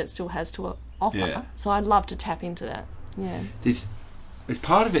lot that it still has to offer. Yeah. So I'd love to tap into that. Yeah. It's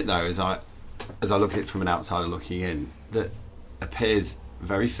part of it though, as I look at it from an outsider looking in, that appears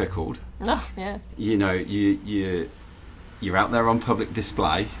very fickle. Oh, yeah. You're out there on public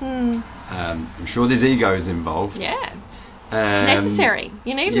display. I'm sure there's egos involved. Yeah. It's necessary.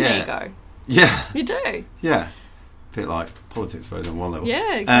 You need an ego. Yeah. You do. Yeah. A bit like politics, I suppose, on one level.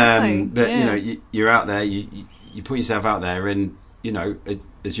 Yeah, exactly. But you're out there. You put yourself out there, and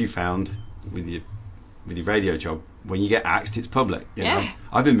as you found with your radio job, when you get axed, it's public. You know?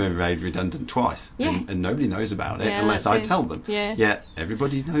 I've been made redundant twice, and nobody knows about it unless I tell them. Yeah. Yet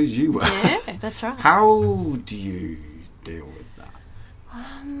everybody knows you were. Yeah, that's right. How do you deal with that?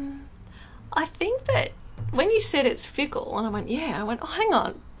 I think that when you said it's fickle, and I went, oh, hang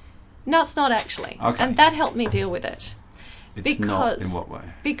on. No, it's not actually. Okay. And that helped me deal with it. It's not in what way?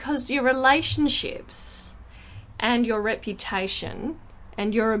 Because your relationships and your reputation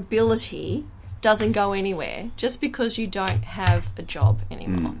and your ability doesn't go anywhere just because you don't have a job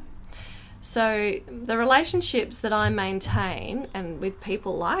anymore. So the relationships that I maintain, and with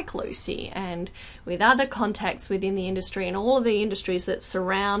people like Lucy and with other contacts within the industry and all of the industries that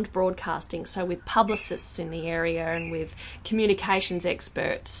surround broadcasting, so with publicists in the area and with communications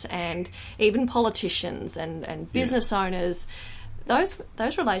experts and even politicians and business owners, those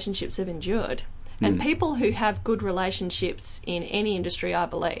relationships have endured. And people who have good relationships in any industry, I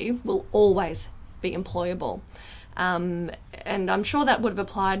believe, will always be employable. And I'm sure that would have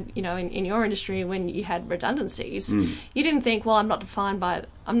applied, in your industry when you had redundancies. You didn't think, well,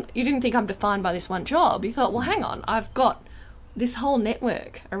 you didn't think I'm defined by this one job. You thought, well, hang on, I've got this whole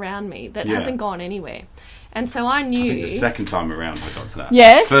network around me that hasn't gone anywhere. And so I knew... I think the second time around I got to that.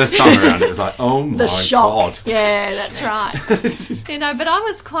 Yeah? First time around it was like, oh my the shock. God. Yeah, that's right. But I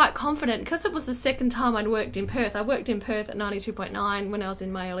was quite confident because it was the second time I'd worked in Perth. I worked in Perth at 92.9 when I was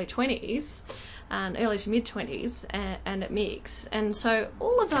in my early 20s. And early to mid-20s and at Mix. And so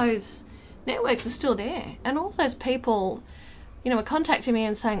all of those networks are still there. And all those people, are contacting me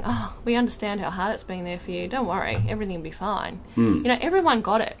and saying, oh, we understand how hard it's been there for you. Don't worry, everything will be fine. Everyone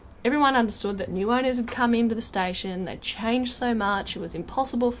got it. Everyone understood that new owners had come into the station. They'd changed so much. It was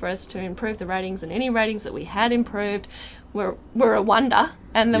impossible for us to improve the ratings. And any ratings that we had improved were a wonder.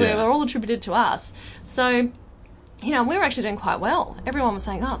 And they were all attributed to us. So... we were actually doing quite well. Everyone was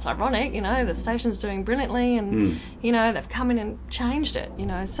saying, oh, it's ironic, the station's doing brilliantly and, they've come in and changed it,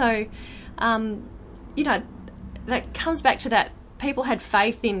 So, that comes back to that people had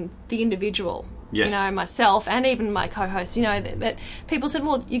faith in the individual, myself and even my co-host, that people said,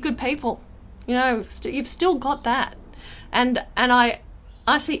 well, you're good people, you've still got that. And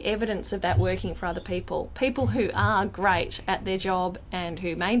I see evidence of that working for other people who are great at their job and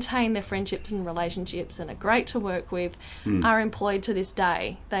who maintain their friendships and relationships and are great to work with are employed to this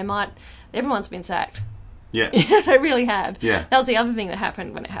day. Everyone's been sacked. Yeah. They really have. Yeah. That was the other thing that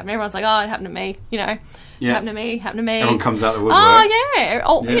happened when it happened. Everyone's like, oh, it happened to me, happened to me. Everyone comes out the woodwork. Oh, yeah.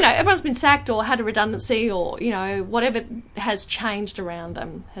 Or, everyone's been sacked or had a redundancy or, whatever has changed around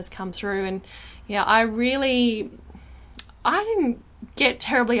them has come through. And, I didn't get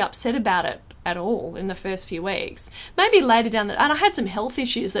terribly upset about it at all in the first few weeks. Maybe later down and I had some health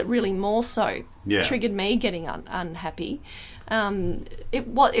issues that really more so triggered me getting unhappy. It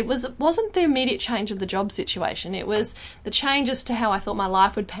wasn't the immediate change of the job situation. It was the changes to how I thought my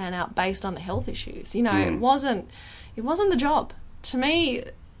life would pan out based on the health issues. It wasn't the job. To me,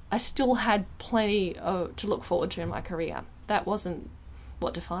 I still had plenty to look forward to in my career. That wasn't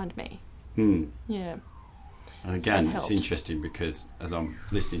what defined me. Yeah. And again, it's interesting because as I'm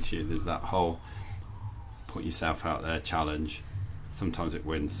listening to you, there's that whole put yourself out there challenge. Sometimes it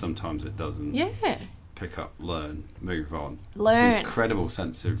wins, sometimes it doesn't. Yeah. Pick up, learn, move on. Learn. It's an incredible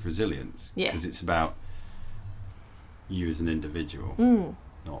sense of resilience. Yeah. Because it's about you as an individual,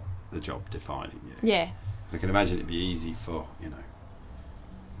 not the job defining you. Yeah. Because I can imagine it'd be easy for,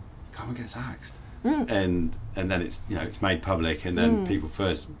 come and get axed. And then it's, it's made public and then people's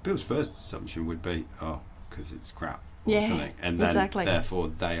first assumption would be, oh, because it's crap or something, and then therefore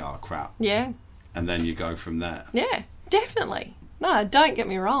they are crap. Yeah. And then you go from there. Yeah, definitely. No, don't get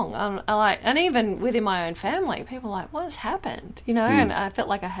me wrong. And even within my own family, people are like, what has happened? And I felt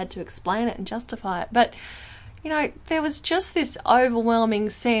like I had to explain it and justify it. But, there was just this overwhelming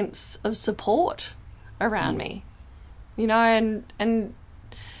sense of support around me.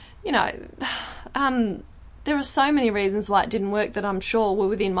 There are so many reasons why it didn't work that I'm sure were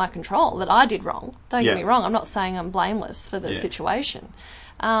within my control, that I did wrong. Don't get me wrong, I'm not saying I'm blameless for the situation.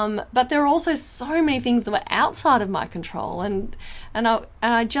 But there are also so many things that were outside of my control, and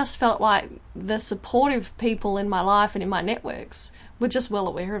I just felt like the supportive people in my life and in my networks were just well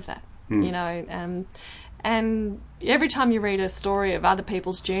aware of that, and every time you read a story of other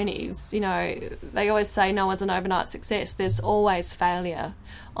people's journeys, they always say no one's an overnight success. There's always failure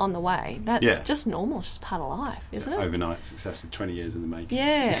on the way. That's just normal. It's just part of life, isn't it? Overnight success with 20 years in the making.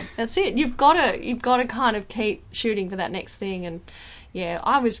 Yeah, that's it. You've got to kind of keep shooting for that next thing, and yeah,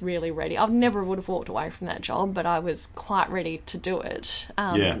 I was really ready. I never would have walked away from that job, but I was quite ready to do it.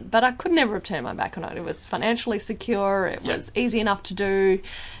 But I could never have turned my back on it. It was financially secure. It was easy enough to do.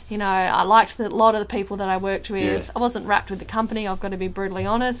 You know, I liked a lot of the people that I worked with. I wasn't wrapped with the company, I've got to be brutally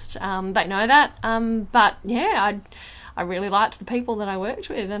honest. They know that. But, yeah, I really liked the people that I worked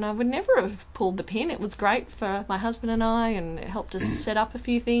with, and I would never have pulled the pin. It was great for my husband and I, and it helped us set up a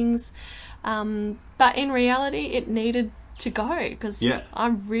few things. But in reality, it needed to go, because I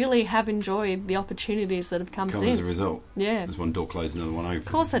really have enjoyed the opportunities that have come since. As a result. Yeah. There's one door closed, another one open. Of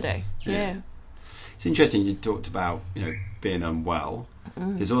course I do, yeah. It's interesting you talked about, you know, being unwell.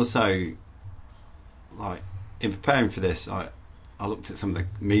 There's also, like, in preparing for this, I looked at some of the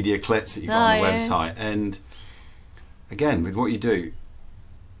media clips that you've got on the website, and again, with what you do,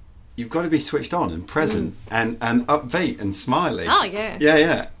 you've got to be switched on and present and upbeat and smiley. Oh, yeah.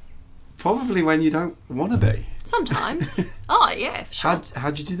 Yeah. Probably when you don't want to be. Sometimes. Oh, yeah, for sure.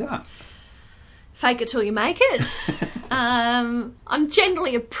 How'd you do that? Fake it till you make it. I'm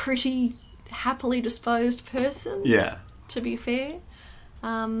generally a pretty happily disposed person. Yeah. To be fair.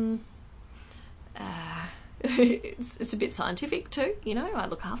 It's a bit scientific too, you know. I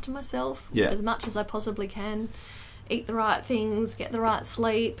look after myself as much as I possibly can. Eat the right things, get the right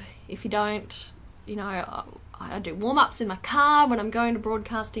sleep. If you don't, you know, I do warm-ups in my car when I'm going to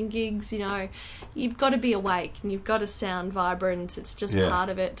broadcasting gigs, you know. You've got to be awake and you've got to sound vibrant. It's just part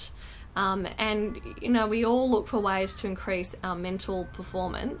of it. And, you know, we all look for ways to increase our mental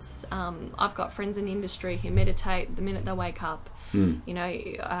performance. I've got friends in the industry who meditate the minute they wake up. You know,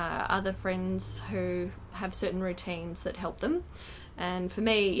 other friends who have certain routines that help them. And for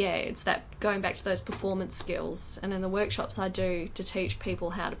me, it's that going back to those performance skills. And in the workshops I do to teach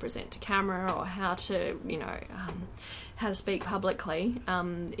people how to present to camera or how to, you know, how to speak publicly,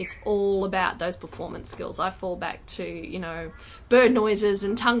 it's all about those performance skills. I fall back to, you know, bird noises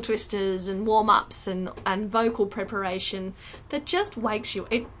and tongue twisters and warm-ups and vocal preparation that just wakes you.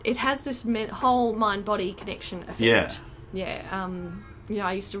 It has this whole mind-body connection effect. Yeah. You know,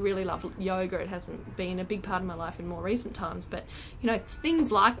 I used to really love yoga. It hasn't been a big part of my life in more recent times. But, you know,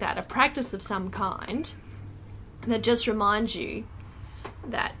 things like that, a practice of some kind that just reminds you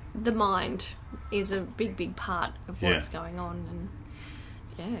that the mind is a big part of what's going on.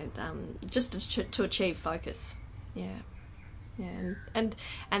 And, just to achieve focus. And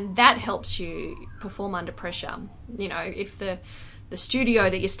that helps you perform under pressure. You know, if the studio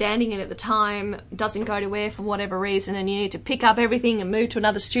that you're standing in at the time doesn't go to air for whatever reason and you need to pick up everything and move to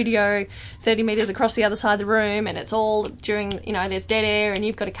another studio 30 metres across the other side of the room, and it's all during, you know, there's dead air and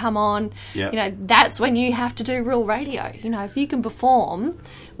you've got to come on, you know, that's when you have to do real radio. You know, if you can perform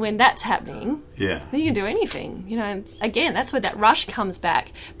when that's happening, then you can do anything. You know, again, that's where that rush comes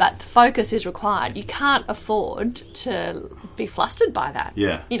back, but focus is required. You can't afford to be flustered by that.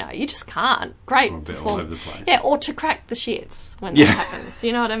 You know, you just can't. Great all over the place. Or to crack the shits when that happens.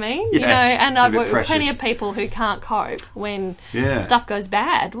 You know what I mean? You know, and I've worked with plenty of people who can't cope when stuff goes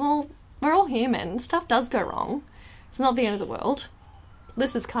bad. Well, we're all human. Stuff does go wrong. It's not the end of the world.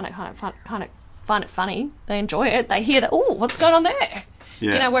 Listeners kind of find it funny. They enjoy it. They hear that, oh, what's going on there?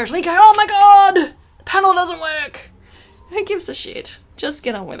 You know, whereas we go, oh my God, the panel doesn't work. Who gives a shit? Just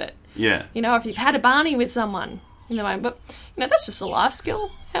get on with it. You know, if you've had a Barney with someone, you know, but, you know, that's just a life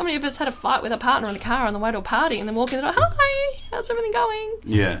skill. How many of us had a fight with a partner in the car on the way to a party and then walk in the door, hi, how's everything going?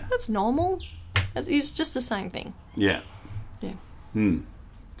 That's normal. It's just the same thing. Does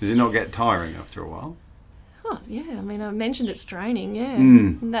it not get tiring after a while? Oh, yeah. I mean, I mentioned it's draining,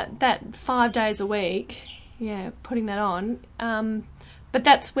 And that 5 days a week, putting that on. But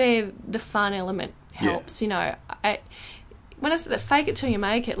that's where the fun element helps, you know. When I say that fake it till you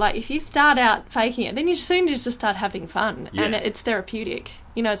make it, like if you start out faking it, then you soon just start having fun, and it's therapeutic.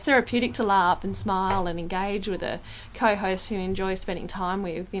 You know, it's therapeutic to laugh and smile and engage with a co-host who you enjoy spending time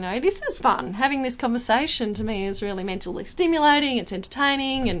with. You know, this is fun. Having this conversation to me is really mentally stimulating, it's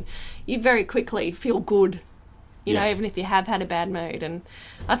entertaining, and you very quickly feel good, you know, even if you have had a bad mood. And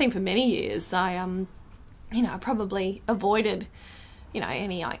I think for many years I, you know, I probably avoided, you know,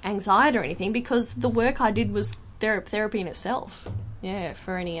 any anxiety or anything because the work I did was therapy in itself.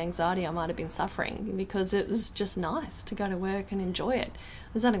 For any anxiety I might have been suffering, because it was just nice to go to work and enjoy it.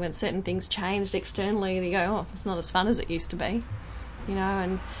 There's only when certain things changed externally that you go, oh, it's not as fun as it used to be, you know.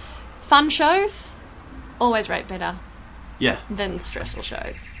 And fun shows always rate better than stressful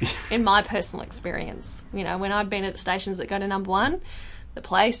shows in my personal experience. You know, when I've been at stations that go to number one, the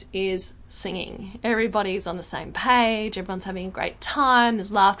place is singing. Everybody's on the same page. Everyone's having a great time.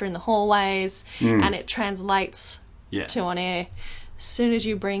 There's laughter in the hallways, and it translates to on air. As soon as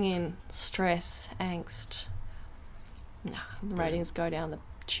you bring in stress, angst, Nah, the ratings go down the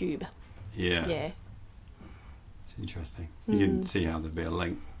tube. Yeah. Yeah. It's interesting. You can see how there'd be a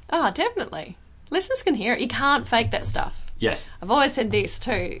link. Oh, definitely. Listeners can hear it. You can't fake that stuff. Yes. I've always said this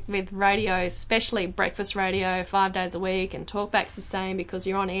too, with radio, especially breakfast radio, 5 days a week, and talkback's the same because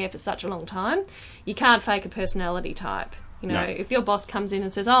you're on air for such a long time. You can't fake a personality type. You know, if your boss comes in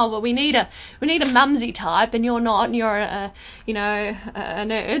and says, "Oh, well, we need a mumsy type," and you're not, and you're a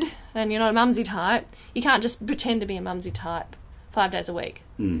nerd, and you're not a mumsy type, you can't just pretend to be a mumsy type 5 days a week.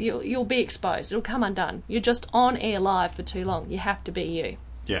 You'll be exposed. It'll come undone. You're just on air live for too long. You have to be you.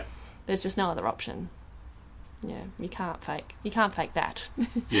 Yeah. There's just no other option. Yeah, you can't fake that.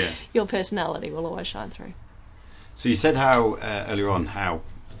 Yeah. Your personality will always shine through. So you said how earlier on how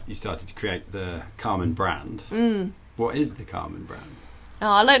you started to create the Carmen brand. What is the Carmen brand? Oh,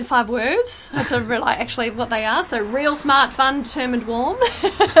 I learned 5 words to realise actually what they are. So real, smart, fun, determined, warm.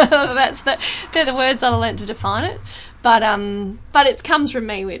 They're the words that I learned to define it. But it comes from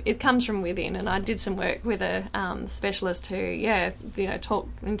me. It comes from within, and I did some work with a specialist who,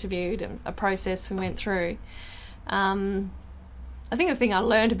 interviewed a process we went through. I think the thing I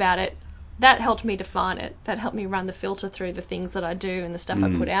learned about it, that helped me define it. That helped me run the filter through the things that I do and the stuff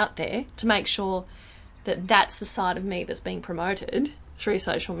I put out there to make sure that that's the side of me that's being promoted through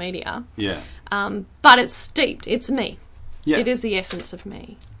social media. Yeah. But it's steeped. It's me. Yeah. It is the essence of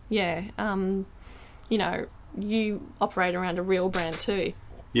me. Yeah. You operate around a real brand too.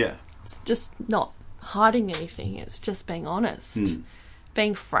 Yeah. It's just not hiding anything. It's just being honest.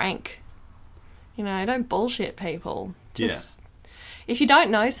 Being frank. Don't bullshit people. If you don't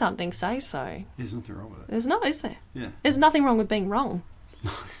know something, say so. There's nothing wrong with it. There's not, is there? Yeah. There's nothing wrong with being wrong.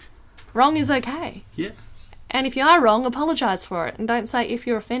 Wrong is okay. Yeah. And if you are wrong, apologise for it. And don't say if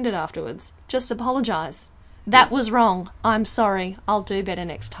you're offended afterwards. Just apologise. That was wrong. I'm sorry. I'll do better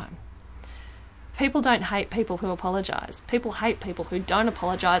next time. People don't hate people who apologise. People hate people who don't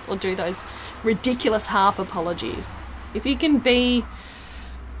apologise or do those ridiculous half apologies. If you can be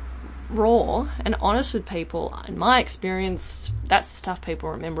raw and honest with people, in my experience, that's the stuff people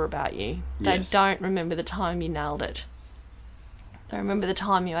remember about you. They don't remember the time you nailed it. They remember the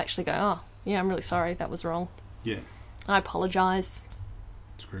time you actually go, "Oh, yeah, I'm really sorry, that was wrong. Yeah. I apologise."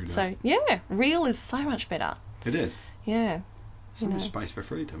 Screwed up. So, yeah, real is so much better. It is. Yeah. So much space for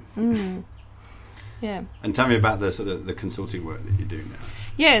freedom. Yeah. And tell me about the sort of the consulting work that you do now.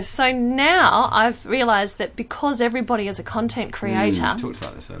 Yeah, so now I've realised that because everybody is a content creator... You talked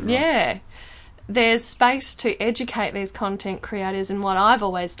about this earlier. Yeah. There's space to educate these content creators in what I've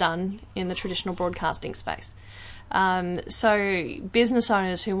always done in the traditional broadcasting space. So business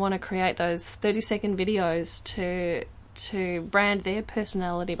owners who want to create those 30-second videos to brand their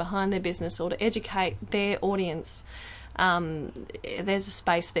personality behind their business or to educate their audience, there's a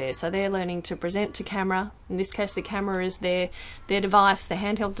space there. So they're learning to present to camera. In this case, the camera is their device, their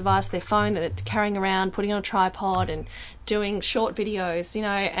handheld device, their phone that they're carrying around, putting on a tripod and doing short videos,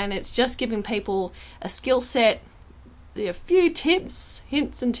 and it's just giving people a skill set, a few tips,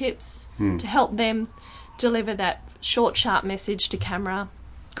 hints and tips to help them deliver that short, sharp message to camera,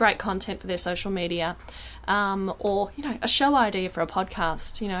 great content for their social media, or a show idea for a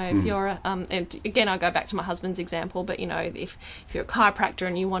podcast. If you're and again, I go back to my husband's example, but if you're a chiropractor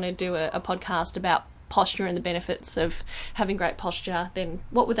and you want to do a podcast about posture and the benefits of having great posture, then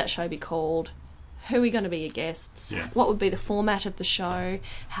what would that show be called? Who are going to be your guests? Yeah. What would be the format of the show?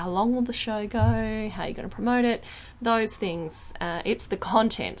 How long will the show go? How are you going to promote it? Those things. It's the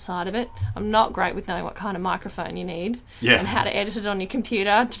content side of it. I'm not great with knowing what kind of microphone you need and how to edit it on your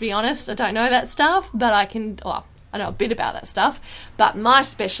computer. To be honest, I don't know that stuff, but I know a bit about that stuff. But my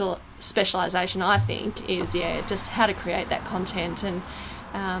specialisation, I think, is just how to create that content and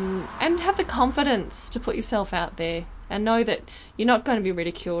have the confidence to put yourself out there and know that you're not going to be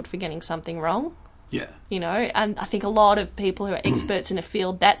ridiculed for getting something wrong. Yeah. And I think a lot of people who are experts in a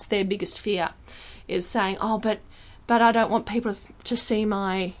field, that's their biggest fear, is saying, "Oh, but I don't want people to see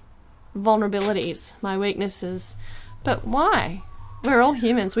my vulnerabilities, my weaknesses." But why? We're all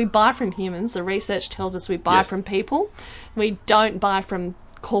humans. We buy from humans. The research tells us we buy from people. We don't buy from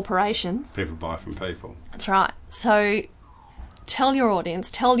corporations. People buy from people. That's right. So tell your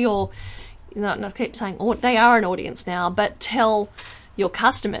audience, I keep saying they are an audience now, but tell your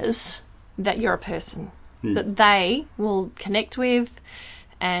customers that you're a person that they will connect with,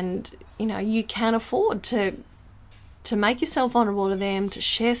 and you can afford to make yourself vulnerable to them, to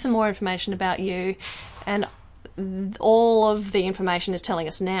share some more information about you, and all of the information is telling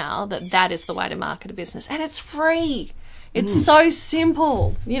us now that is the way to market a business, and it's free. It's so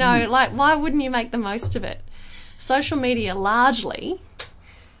simple, like why wouldn't you make the most of it? Social media largely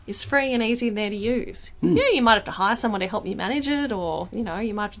is free and easy there to use. Yeah, you might have to hire someone to help you manage it, or, you know,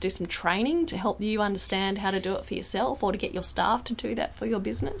 you might have to do some training to help you understand how to do it for yourself, or to get your staff to do that for your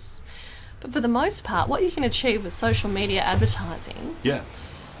business. But for the most part, what you can achieve with social media advertising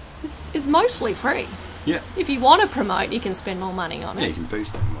is mostly free. Yeah. If you want to promote, you can spend more money on it. Yeah, you can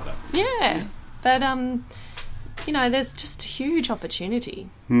boost it and whatever. Yeah. But, you know, there's just a huge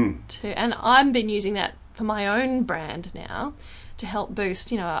opportunity and I've been using that for my own brand now to help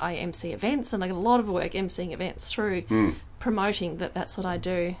boost, you know, I MC events, and I get a lot of work emceeing events through promoting that's what I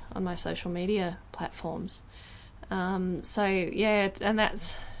do on my social media platforms. So, yeah, and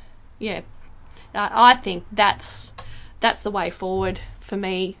that's, yeah, I think that's the way forward for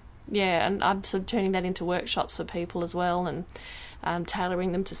me. Yeah, and I'm sort of turning that into workshops for people as well, and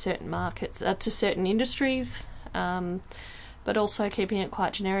tailoring them to certain markets, to certain industries, but also keeping it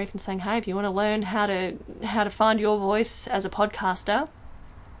quite generic and saying, hey, if you want to learn how to find your voice as a podcaster,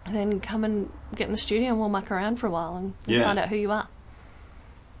 then come and get in the studio and we'll muck around for a while and find out who you are.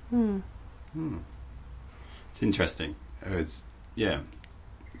 It's interesting. It's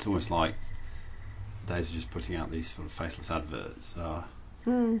almost like days of just putting out these sort of faceless adverts are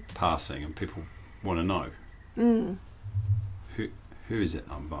passing, and people want to know who is it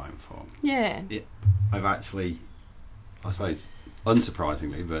I'm buying from. I've actually, I suppose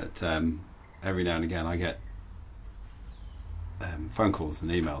unsurprisingly, but every now and again I get phone calls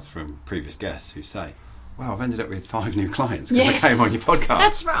and emails from previous guests who say, wow, I've ended up with 5 new clients because I came on your podcast.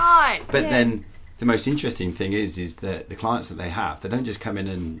 That's right. But then the most interesting thing is that the clients that they have, they don't just come in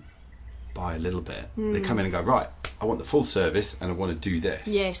and buy a little bit. They come in and go, right, I want the full service and I want to do this.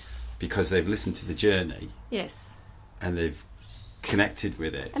 Yes. Because they've listened to the journey. Yes. And they've connected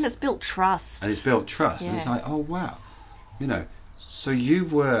with it. And it's built trust. And it's like, oh, wow. You know, so you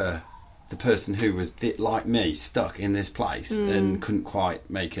were the person who was, like me, stuck in this place and couldn't quite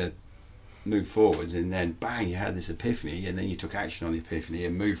make a move forwards, and then bang, you had this epiphany, and then you took action on the epiphany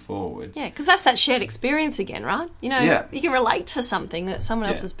and moved forward. Yeah, because that's that shared experience again, right? You know, you can relate to something that someone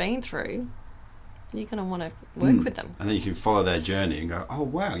else has been through. You're going to want to work with them. And then you can follow their journey and go, oh,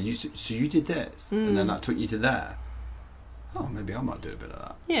 wow, so you did this, and then that took you to there. Oh, maybe I might do a bit of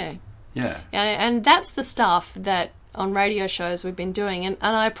that. Yeah. Yeah. And that's the stuff that on radio shows we've been doing, and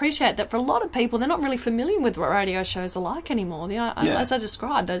I appreciate that for a lot of people, they're not really familiar with what radio shows are like anymore. You know, as I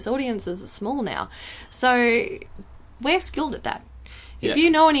described, those audiences are small now. So we're skilled at that. If you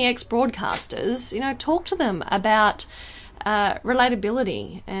know any ex-broadcasters, you know, talk to them about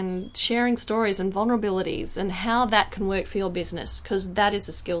relatability and sharing stories and vulnerabilities and how that can work for your business, because that is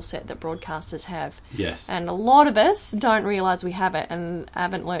a skill set that broadcasters have. Yes. And a lot of us don't realise we have it and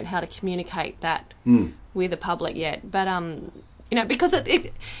haven't learned how to communicate that with the public yet. But you know, because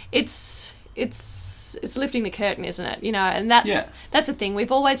it's lifting the curtain, isn't it? You know, and that's the thing.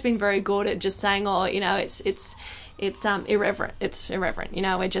 We've always been very good at just saying, oh, you know, it's irreverent. It's irreverent. You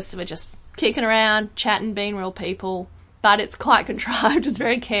know, we're just kicking around, chatting, being real people. But it's quite contrived. It's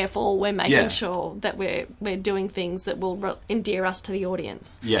very careful. We're making sure that we're doing things that will endear us to the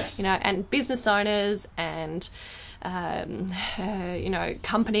audience. Yes. You know, and business owners and you know,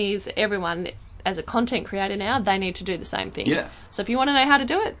 companies, everyone as a content creator now, they need to do the same thing. Yeah. So if you want to know how to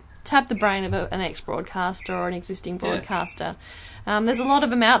do it, tap the brain of an ex-broadcaster or an existing broadcaster. There's a lot of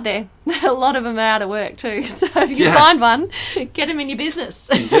them out there. A lot of them are out of work too. So if you find one, get them in your business.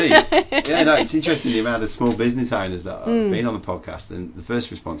 Indeed. Yeah, no, it's interesting the amount of small business owners that have been on the podcast, and the first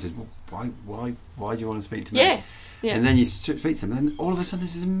response is, well, why do you want to speak to me? Yeah. And then you speak to them, and then all of a sudden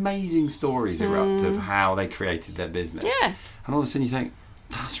there's these amazing stories erupt of how they created their business. Yeah. And all of a sudden you think,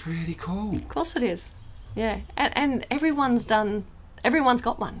 that's really cool. Of course it is. Yeah. And everyone's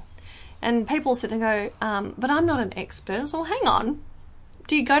got one. And people sit there and go, but I'm not an expert. So, hang on.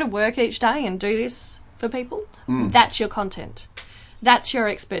 Do you go to work each day and do this for people? That's your content. That's your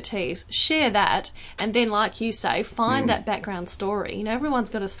expertise. Share that. And then, like you say, find that background story. You know, everyone's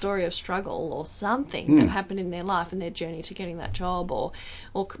got a story of struggle or something that happened in their life and their journey to getting that job or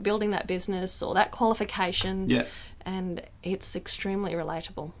building that business or that qualification. Yeah. And it's extremely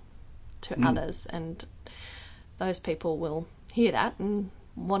relatable to others. And those people will hear that and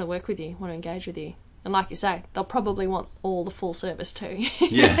want to work with you, want to engage with you. And like you say, they'll probably want all the full service too.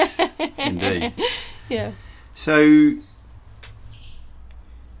 Yes, indeed. Yeah. So,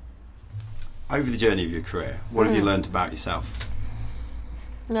 over the journey of your career, what have you learned about yourself?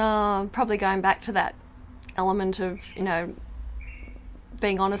 Probably going back to that element of, you know,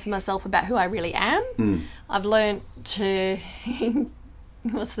 being honest with myself about who I really am. I've learned to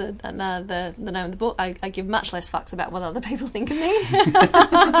what's the name of the book? I give much less fucks about what other people think of me.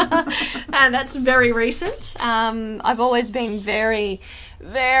 And that's very recent. I've always been very,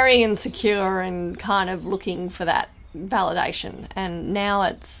 very insecure and kind of looking for that validation. And now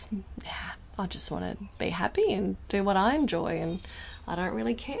it's, I just want to be happy and do what I enjoy. And I don't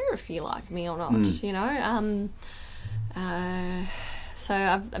really care if you like me or not, you know. So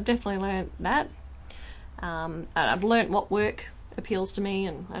I've definitely learnt that. And I've learnt what work appeals to me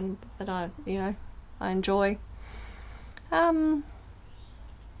and that I enjoy. What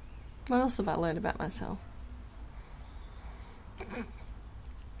else have I learned about myself?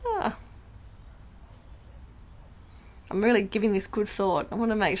 I'm really giving this good thought. I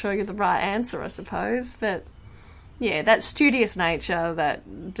want to make sure I get the right answer, I suppose. But yeah, that studious nature,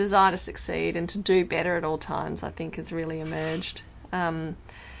 that desire to succeed and to do better at all times, I think has really emerged. And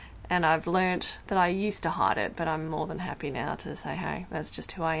I've learnt that I used to hide it, but I'm more than happy now to say, hey, that's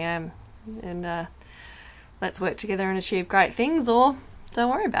just who I am. And let's work together and achieve great things, or don't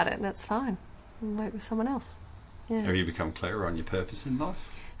worry about it, that's fine. I'll work with someone else. Yeah. Have you become clearer on your purpose in life?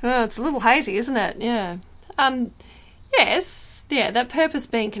 Oh, it's a little hazy, isn't it? Yeah. Yes. Yeah, that purpose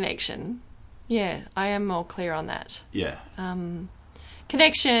being connection. Yeah, I am more clear on that. Yeah.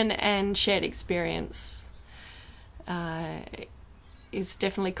 Connection and shared experience is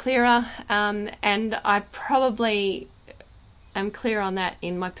definitely clearer, and I probably am clearer on that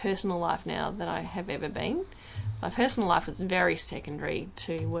in my personal life now than I have ever been. My personal life was very secondary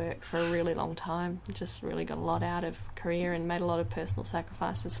to work for a really long time. Just really got a lot out of career and made a lot of personal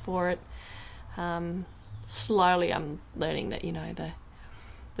sacrifices for it. Slowly I'm learning that, you know, the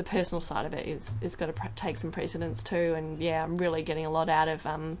personal side of it is got to take some precedence too, and yeah, I'm really getting a lot out of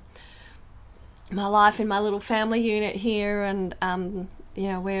my life in my little family unit here, and you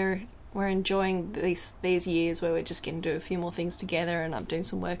know, we're enjoying these years where we're just getting to do a few more things together, and I'm doing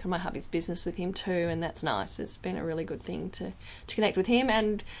some work on my hubby's business with him too, and that's nice. It's been a really good thing to connect with him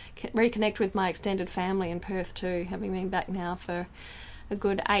and reconnect with my extended family in Perth too, having been back now for a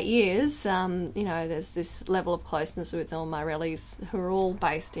good 8 years. You know, there's this level of closeness with all my rellies who are all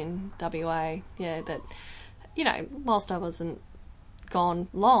based in WA. Yeah, that, you know, whilst I wasn't gone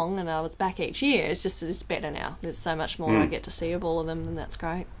long and I was back each year, it's better now. There's so much more I get to see of all of them, and that's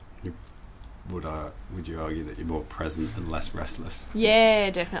great. Would you argue that you're more present and less restless? Yeah,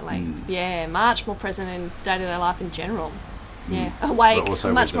 definitely. Yeah, much more present in day-to-day life in general. Yeah, awake,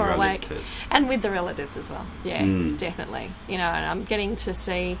 much more awake. And with the relatives as well. Yeah, definitely. You know, and I'm getting to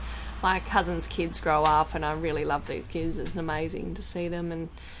see my cousin's kids grow up, and I really love these kids. It's amazing to see them, and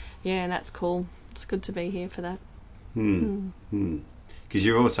yeah, and that's cool. It's good to be here for that. Because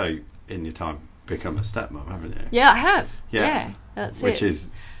you've also, in your time, become a stepmom, haven't you? Yeah, I have. Yeah, that's Which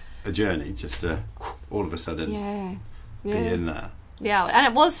is a journey, just to all of a sudden be in there. Yeah, and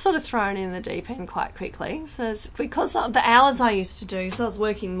it was sort of thrown in the deep end quite quickly. So it's because of the hours I used to do, so I was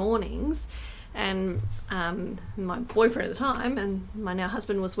working mornings, and my boyfriend at the time and my now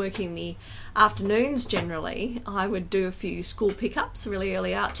husband was working the afternoons generally. I would do a few school pickups really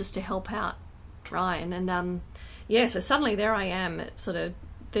early out just to help out Ryan. And so suddenly there I am at sort of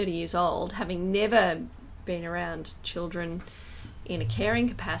 30 years old, having never been around children in a caring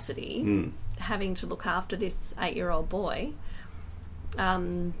capacity, having to look after this 8-year-old boy.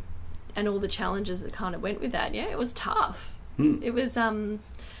 And all the challenges that kind of went with that. Yeah, it was tough. It was,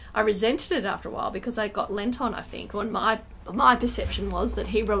 I resented it after a while because I got lent on, I think. When my perception was that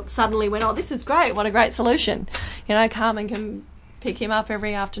he suddenly went, oh, this is great, what a great solution. You know, Carmen can pick him up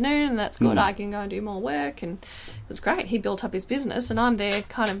every afternoon, and that's good. I can go and do more work, and it was great. He built up his business, and I'm there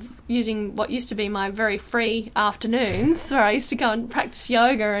kind of using what used to be my very free afternoons where I used to go and practice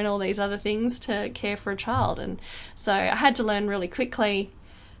yoga and all these other things to care for a child. And so I had to learn really quickly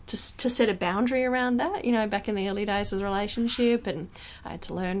to set a boundary around that, you know, back in the early days of the relationship, and I had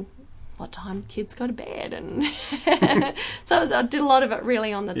to learn what time kids go to bed, and so I did a lot of it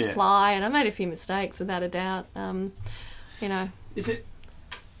really on the fly, and I made a few mistakes without a doubt. You know, is it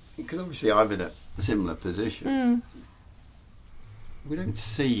because obviously I'm in a similar position? We don't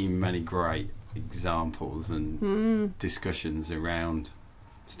see many great examples and discussions around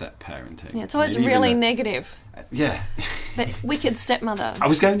step parenting. Yeah, it's always really negative. Yeah, the wicked stepmother. I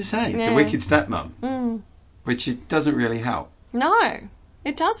was going to say the wicked stepmom, which it doesn't really help. No,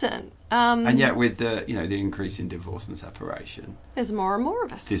 it doesn't. And yet, with the the increase in divorce and separation, there's more and more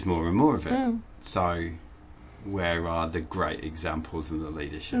of us. There's more and more of it. So, where are the great examples and the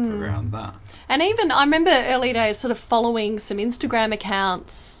leadership around that? And even I remember early days, sort of following some Instagram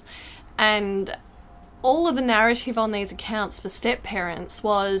accounts, and all of the narrative on these accounts for step parents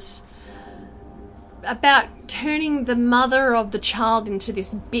was about turning the mother of the child into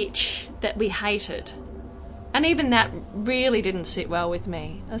this bitch that we hated. And even that really didn't sit well with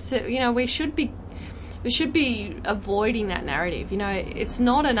me. I said, we should be avoiding that narrative. It's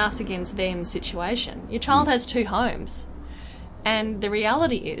not an us against them situation. Your child has two homes. And the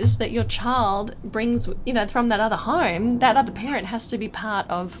reality is that your child brings, from that other home, that other parent has to be part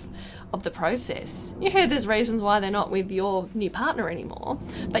of the process. You heard there's reasons why they're not with your new partner anymore,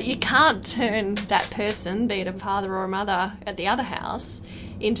 but you can't turn that person, be it a father or a mother at the other house,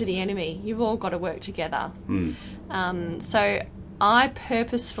 into the enemy. You've all got to work together. So I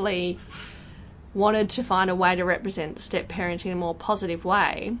purposefully wanted to find a way to represent step-parenting in a more positive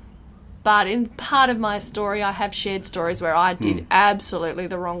way. But in part of my story, I have shared stories where I did absolutely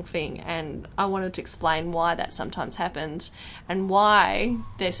the wrong thing, and I wanted to explain why that sometimes happens and why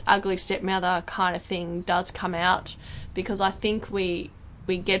this ugly stepmother kind of thing does come out, because I think we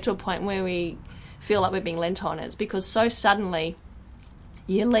get to a point where we feel like we're being lent on. It's because so suddenly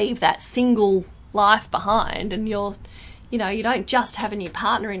you leave that single life behind, and you don't just have a new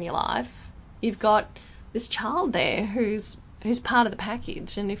partner in your life. You've got this child there who's part of the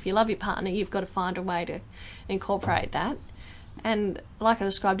package, and if you love your partner, you've got to find a way to incorporate that. And like I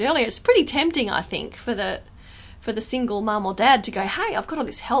described earlier, it's pretty tempting, I think, for the single mum or dad to go, hey, I've got all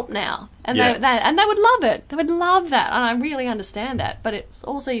this help now, and they would love it. They would love that, and I really understand that. But it's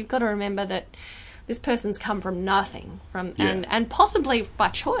also, you've got to remember that this person's come from nothing, and possibly by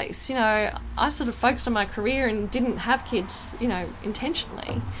choice. I sort of focused on my career and didn't have kids,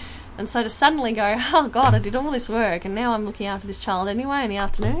 intentionally. And so to suddenly go, oh, God, I did all this work and now I'm looking after this child anyway in the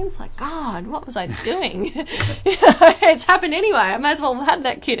afternoon. It's like, God, what was I doing? It's happened anyway. I may as well have had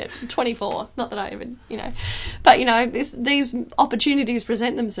that kid at 24. Not that I even, But, these opportunities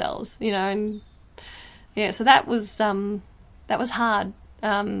present themselves, and, yeah, so that was hard.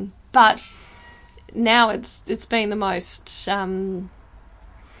 But now it's been the most,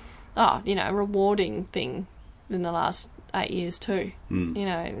 rewarding thing in the last 8 years too.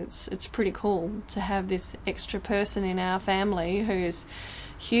 It's pretty cool to have this extra person in our family who's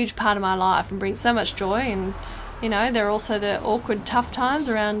a huge part of my life and brings so much joy. And there are also the awkward, tough times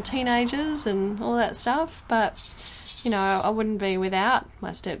around teenagers and all that stuff, but I wouldn't be without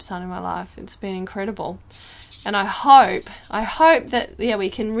my stepson in my life. It's been incredible, and I hope that we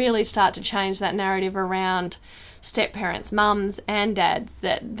can really start to change that narrative around step parents, mums and dads,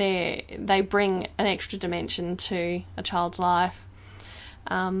 that they bring an extra dimension to a child's life.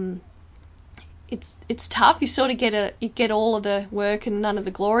 It's tough. You sort of get all of the work and none of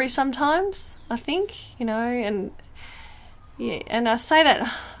the glory sometimes, I think, and I say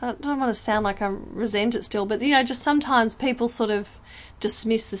that, I don't want to sound like I resent it still, but just sometimes people sort of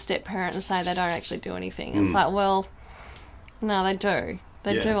dismiss the step parent and say they don't actually do anything. It's like, well, no, they do.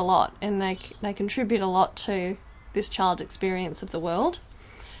 They do a lot, and they contribute a lot to this child's experience of the world.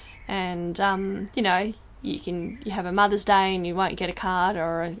 And you have a Mother's Day and you won't get a card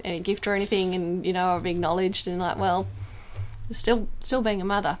or any gift or anything, and or be acknowledged, and like, well, you're still being a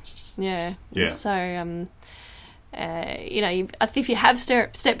mother. So if you have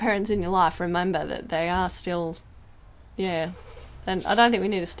step parents in your life, remember that they are still and I don't think we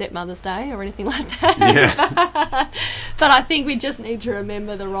need a stepmother's day or anything like that. But I think we just need to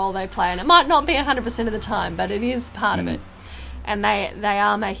remember the role they play. And it might not be 100% of the time, but it is part of it. And they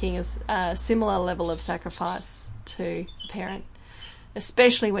are making a similar level of sacrifice to a parent,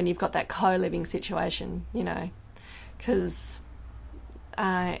 especially when you've got that co-living situation, because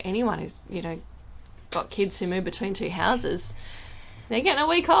anyone who's, got kids who move between two houses, they're getting a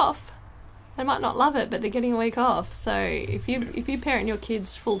week off. They might not love it, but they're getting a week off. So if you parent your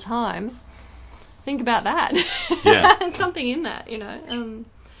kids full time, think about that. Yeah. Something in that,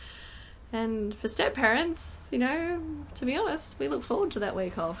 And for step parents, to be honest, we look forward to that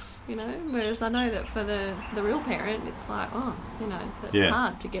week off, Whereas I know that for the real parent, it's like, that's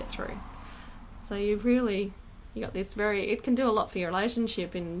hard to get through. So you got this it can do a lot for your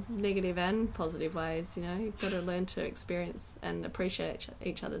relationship in negative and positive ways, You've got to learn to experience and appreciate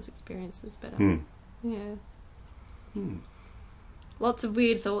each other's experiences better. Lots of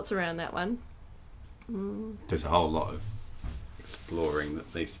weird thoughts around that one. There's a whole lot of exploring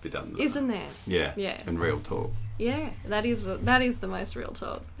that needs to be done, isn't there? Yeah. And real talk. Yeah, that is the most real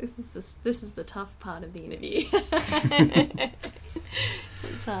talk. This is the tough part of the interview.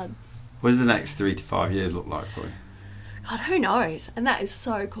 It's hard. What does the next 3 to 5 years look like for you? God, who knows? And that is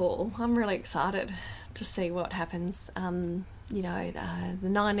so cool. I'm really excited to see what happens. The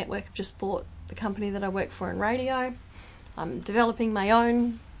Nine Network have just bought the company that I work for in radio. I'm developing my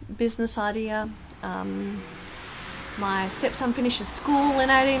own business idea. My stepson finishes school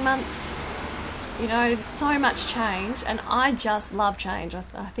in 18 months. You know, so much change, and I just love change. I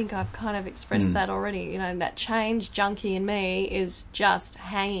think I've kind of expressed that already. You know, that change junkie in me is just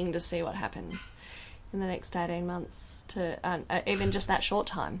hanging to see what happens in the next 18 months to even just that short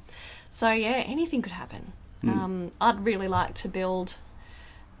time. So, yeah, anything could happen. I'd really like to build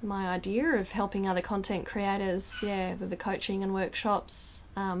my idea of helping other content creators, with the coaching and workshops.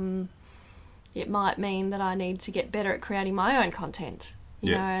 It might mean that I need to get better at creating my own content.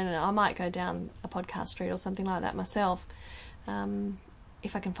 You know, and I might go down a podcast street or something like that myself,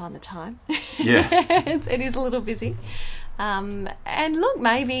 if I can find the time. Yeah, it is a little busy. And look,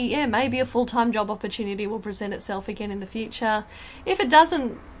 maybe a full-time job opportunity will present itself again in the future. If it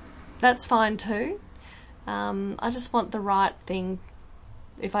doesn't, that's fine too. I just want the right thing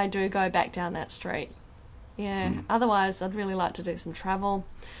if I do go back down that street. Otherwise I'd really like to do some travel.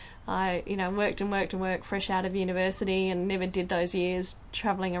 I, worked and worked fresh out of university and never did those years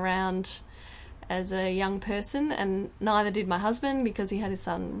travelling around as a young person, and neither did my husband because he had his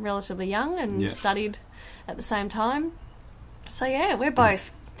son relatively young and studied at the same time. So, we're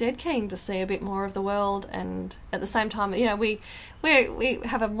both dead keen to see a bit more of the world, and at the same time, we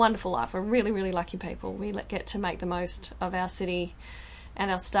have a wonderful life. We're really, really lucky people. We get to make the most of our city and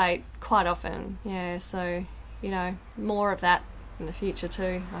our state quite often. So, more of that in the future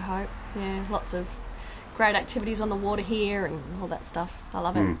too, I hope. Lots of great activities on the water here and all that stuff. I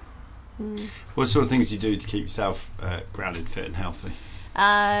love it. What sort of things do you do to keep yourself grounded, fit and healthy?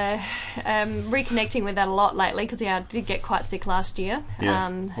 Reconnecting with that a lot lately because I did get quite sick last year.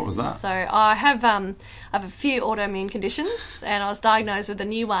 What was that? So I have a few autoimmune conditions, and I was diagnosed with a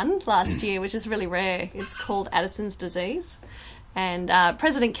new one last year, which is really rare. It's called Addison's disease. And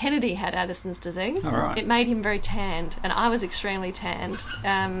President Kennedy had Addison's disease. Oh, right. It made him very tanned, and I was extremely tanned.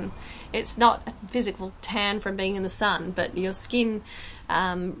 It's not a physical tan from being in the sun, but your skin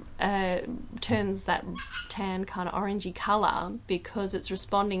turns that tan kind of orangey colour because it's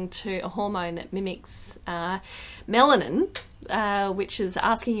responding to a hormone that mimics melanin, which is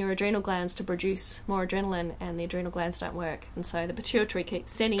asking your adrenal glands to produce more adrenaline, and the adrenal glands don't work. And so the pituitary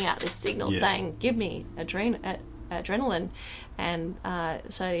keeps sending out this signal saying, give me adrenaline, and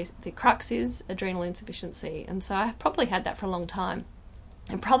so the crux is adrenal insufficiency. And so I've probably had that for a long time,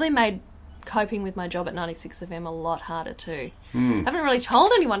 and probably made coping with my job at 96FM a lot harder too. I haven't really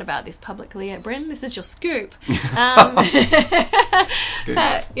told anyone about this publicly yet, Bren. This is your scoop. So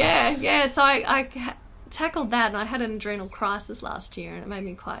I tackled that, and I had an adrenal crisis last year, and it made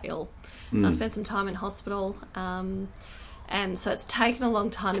me quite ill. And I spent some time in hospital, and so it's taken a long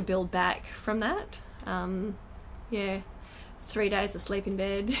time to build back from that. 3 days of sleep in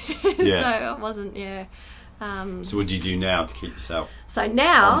bed. So I wasn't, so what do you do now to keep yourself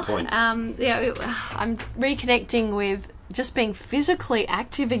on point? I'm reconnecting with just being physically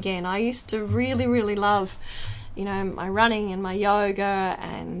active again. I used to really, really love, my running and my yoga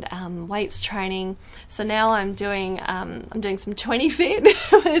and weights training. So now I'm doing some 20 Fit.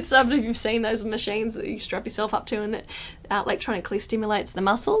 It's, I don't know if you've seen those machines that you strap yourself up to and that electronically stimulates the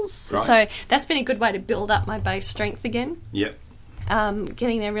muscles. Right. So that's been a good way to build up my base strength again. Yep.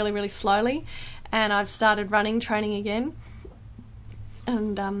 Getting there really, really slowly. And I've started running training again.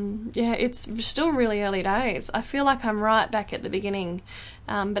 And, it's still really early days. I feel like I'm right back at the beginning.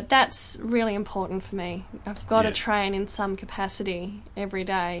 But that's really important for me. I've got to train in some capacity every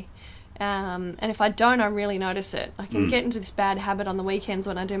day. And if I don't, I really notice it. I can get into this bad habit on the weekends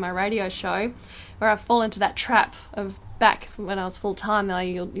when I do my radio show, where I fall into that trap of back when I was full-time.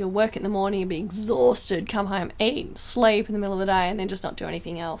 You'll work in the morning, you'll be exhausted, come home, eat, sleep in the middle of the day, and then just not do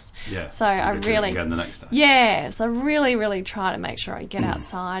anything else. Yeah. So I really... again the next day. Yeah, so I really, really try to make sure I get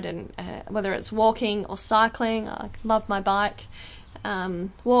outside, and whether it's walking or cycling. I love my bike.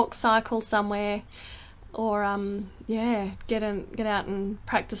 Walk, cycle somewhere, or get out and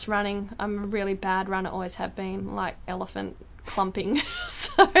practice running. I'm a really bad runner, always have been, like elephant clumping.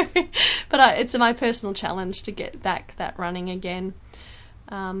 But it's my personal challenge to get back that running again,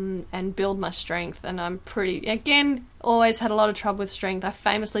 and build my strength. And I'm always had a lot of trouble with strength. I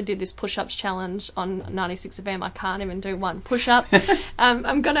famously did this push-ups challenge on 96FM. I can't even do one push-up.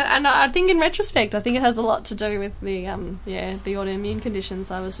 And I think in retrospect, I think it has a lot to do with the autoimmune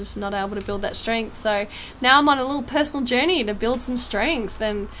conditions. I was just not able to build that strength. So now I'm on a little personal journey to build some strength.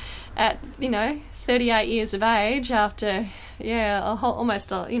 And at 38 years of age, after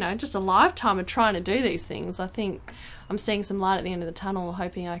just a lifetime of trying to do these things, I think I'm seeing some light at the end of the tunnel,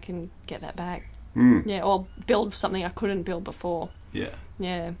 hoping I can get that back. Or build something I couldn't build before.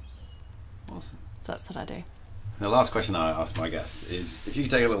 Awesome. So that's what I do. The last question I ask my guests is, if you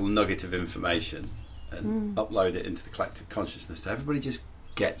could take a little nugget of information and upload it into the collective consciousness so everybody just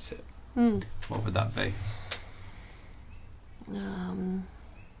gets it, what would that be?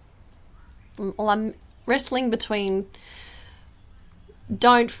 Well, I'm wrestling between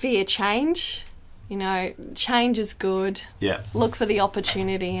don't fear change. You know, change is good. Yeah. Look for the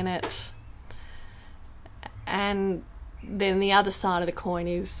opportunity in it. And then the other side of the coin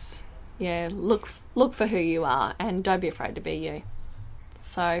is, look for who you are and don't be afraid to be you.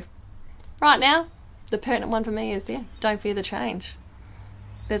 So, right now, the pertinent one for me is, don't fear the change.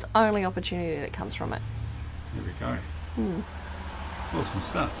 There's only opportunity that comes from it. There we go. Awesome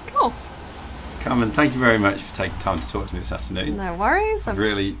stuff. Cool. Carmen, thank you very much for taking time to talk to me this afternoon. No worries. I've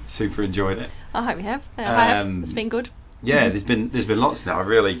really super enjoyed it. I hope you have. I have. It's been good. Yeah, there's been lots of that. I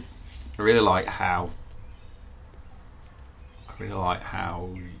really like how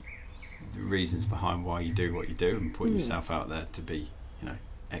the reasons behind why you do what you do and put yourself out there to be,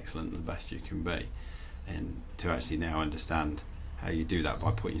 excellent and the best you can be, and to actually now understand how you do that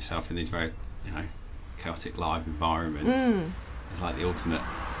by putting yourself in these very, chaotic live environments. It's like the ultimate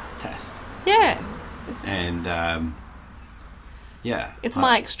test. Yeah. It's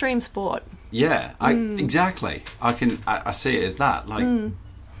my extreme sport. Yeah, exactly. I see it as that. Like, I'm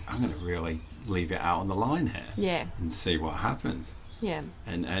going to really leave it out on the line here. Yeah. And see what happens. Yeah.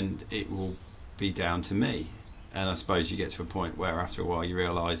 And it will be down to me. And I suppose you get to a point where after a while you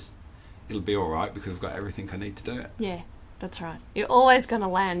realise it'll be all right because I've got everything I need to do it. Yeah, that's right. You're always going to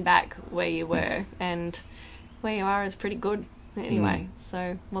land back where you were, and where you are is pretty good anyway.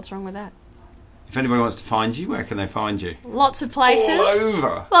 So what's wrong with that? If anybody wants to find you, where can they find you? Lots of places. All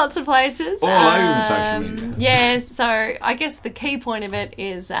over. Lots of places. All over social media. Yeah, so I guess the key point of it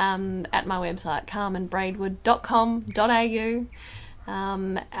is at my website, carmenbraidwood.com.au,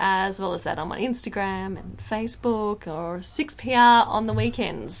 as well as that on my Instagram and Facebook, or 6PR on the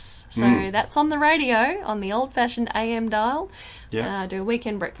weekends. So that's on the radio, on the old-fashioned AM dial. Yeah. Do a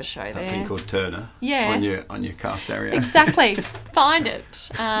weekend breakfast show there. That thing called Turner. Yeah. On your car stereo. Exactly. Find it.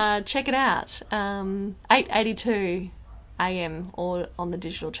 Check it out. 882 AM or on the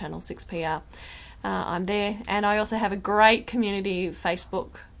digital channel 6PR. I'm there. And I also have a great community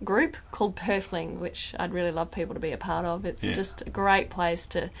Facebook group called Perthling, which I'd really love people to be a part of. It's just a great place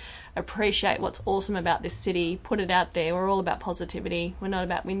to appreciate what's awesome about this city, put it out there. We're all about positivity. We're not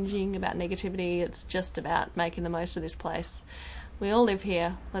about whinging, about negativity. It's just about making the most of this place. We all live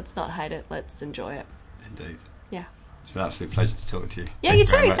here. Let's not hate it. Let's enjoy it. Indeed. Yeah. It's been an absolute pleasure to talk to you. Yeah, you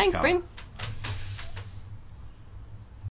too. Thanks, Bryn.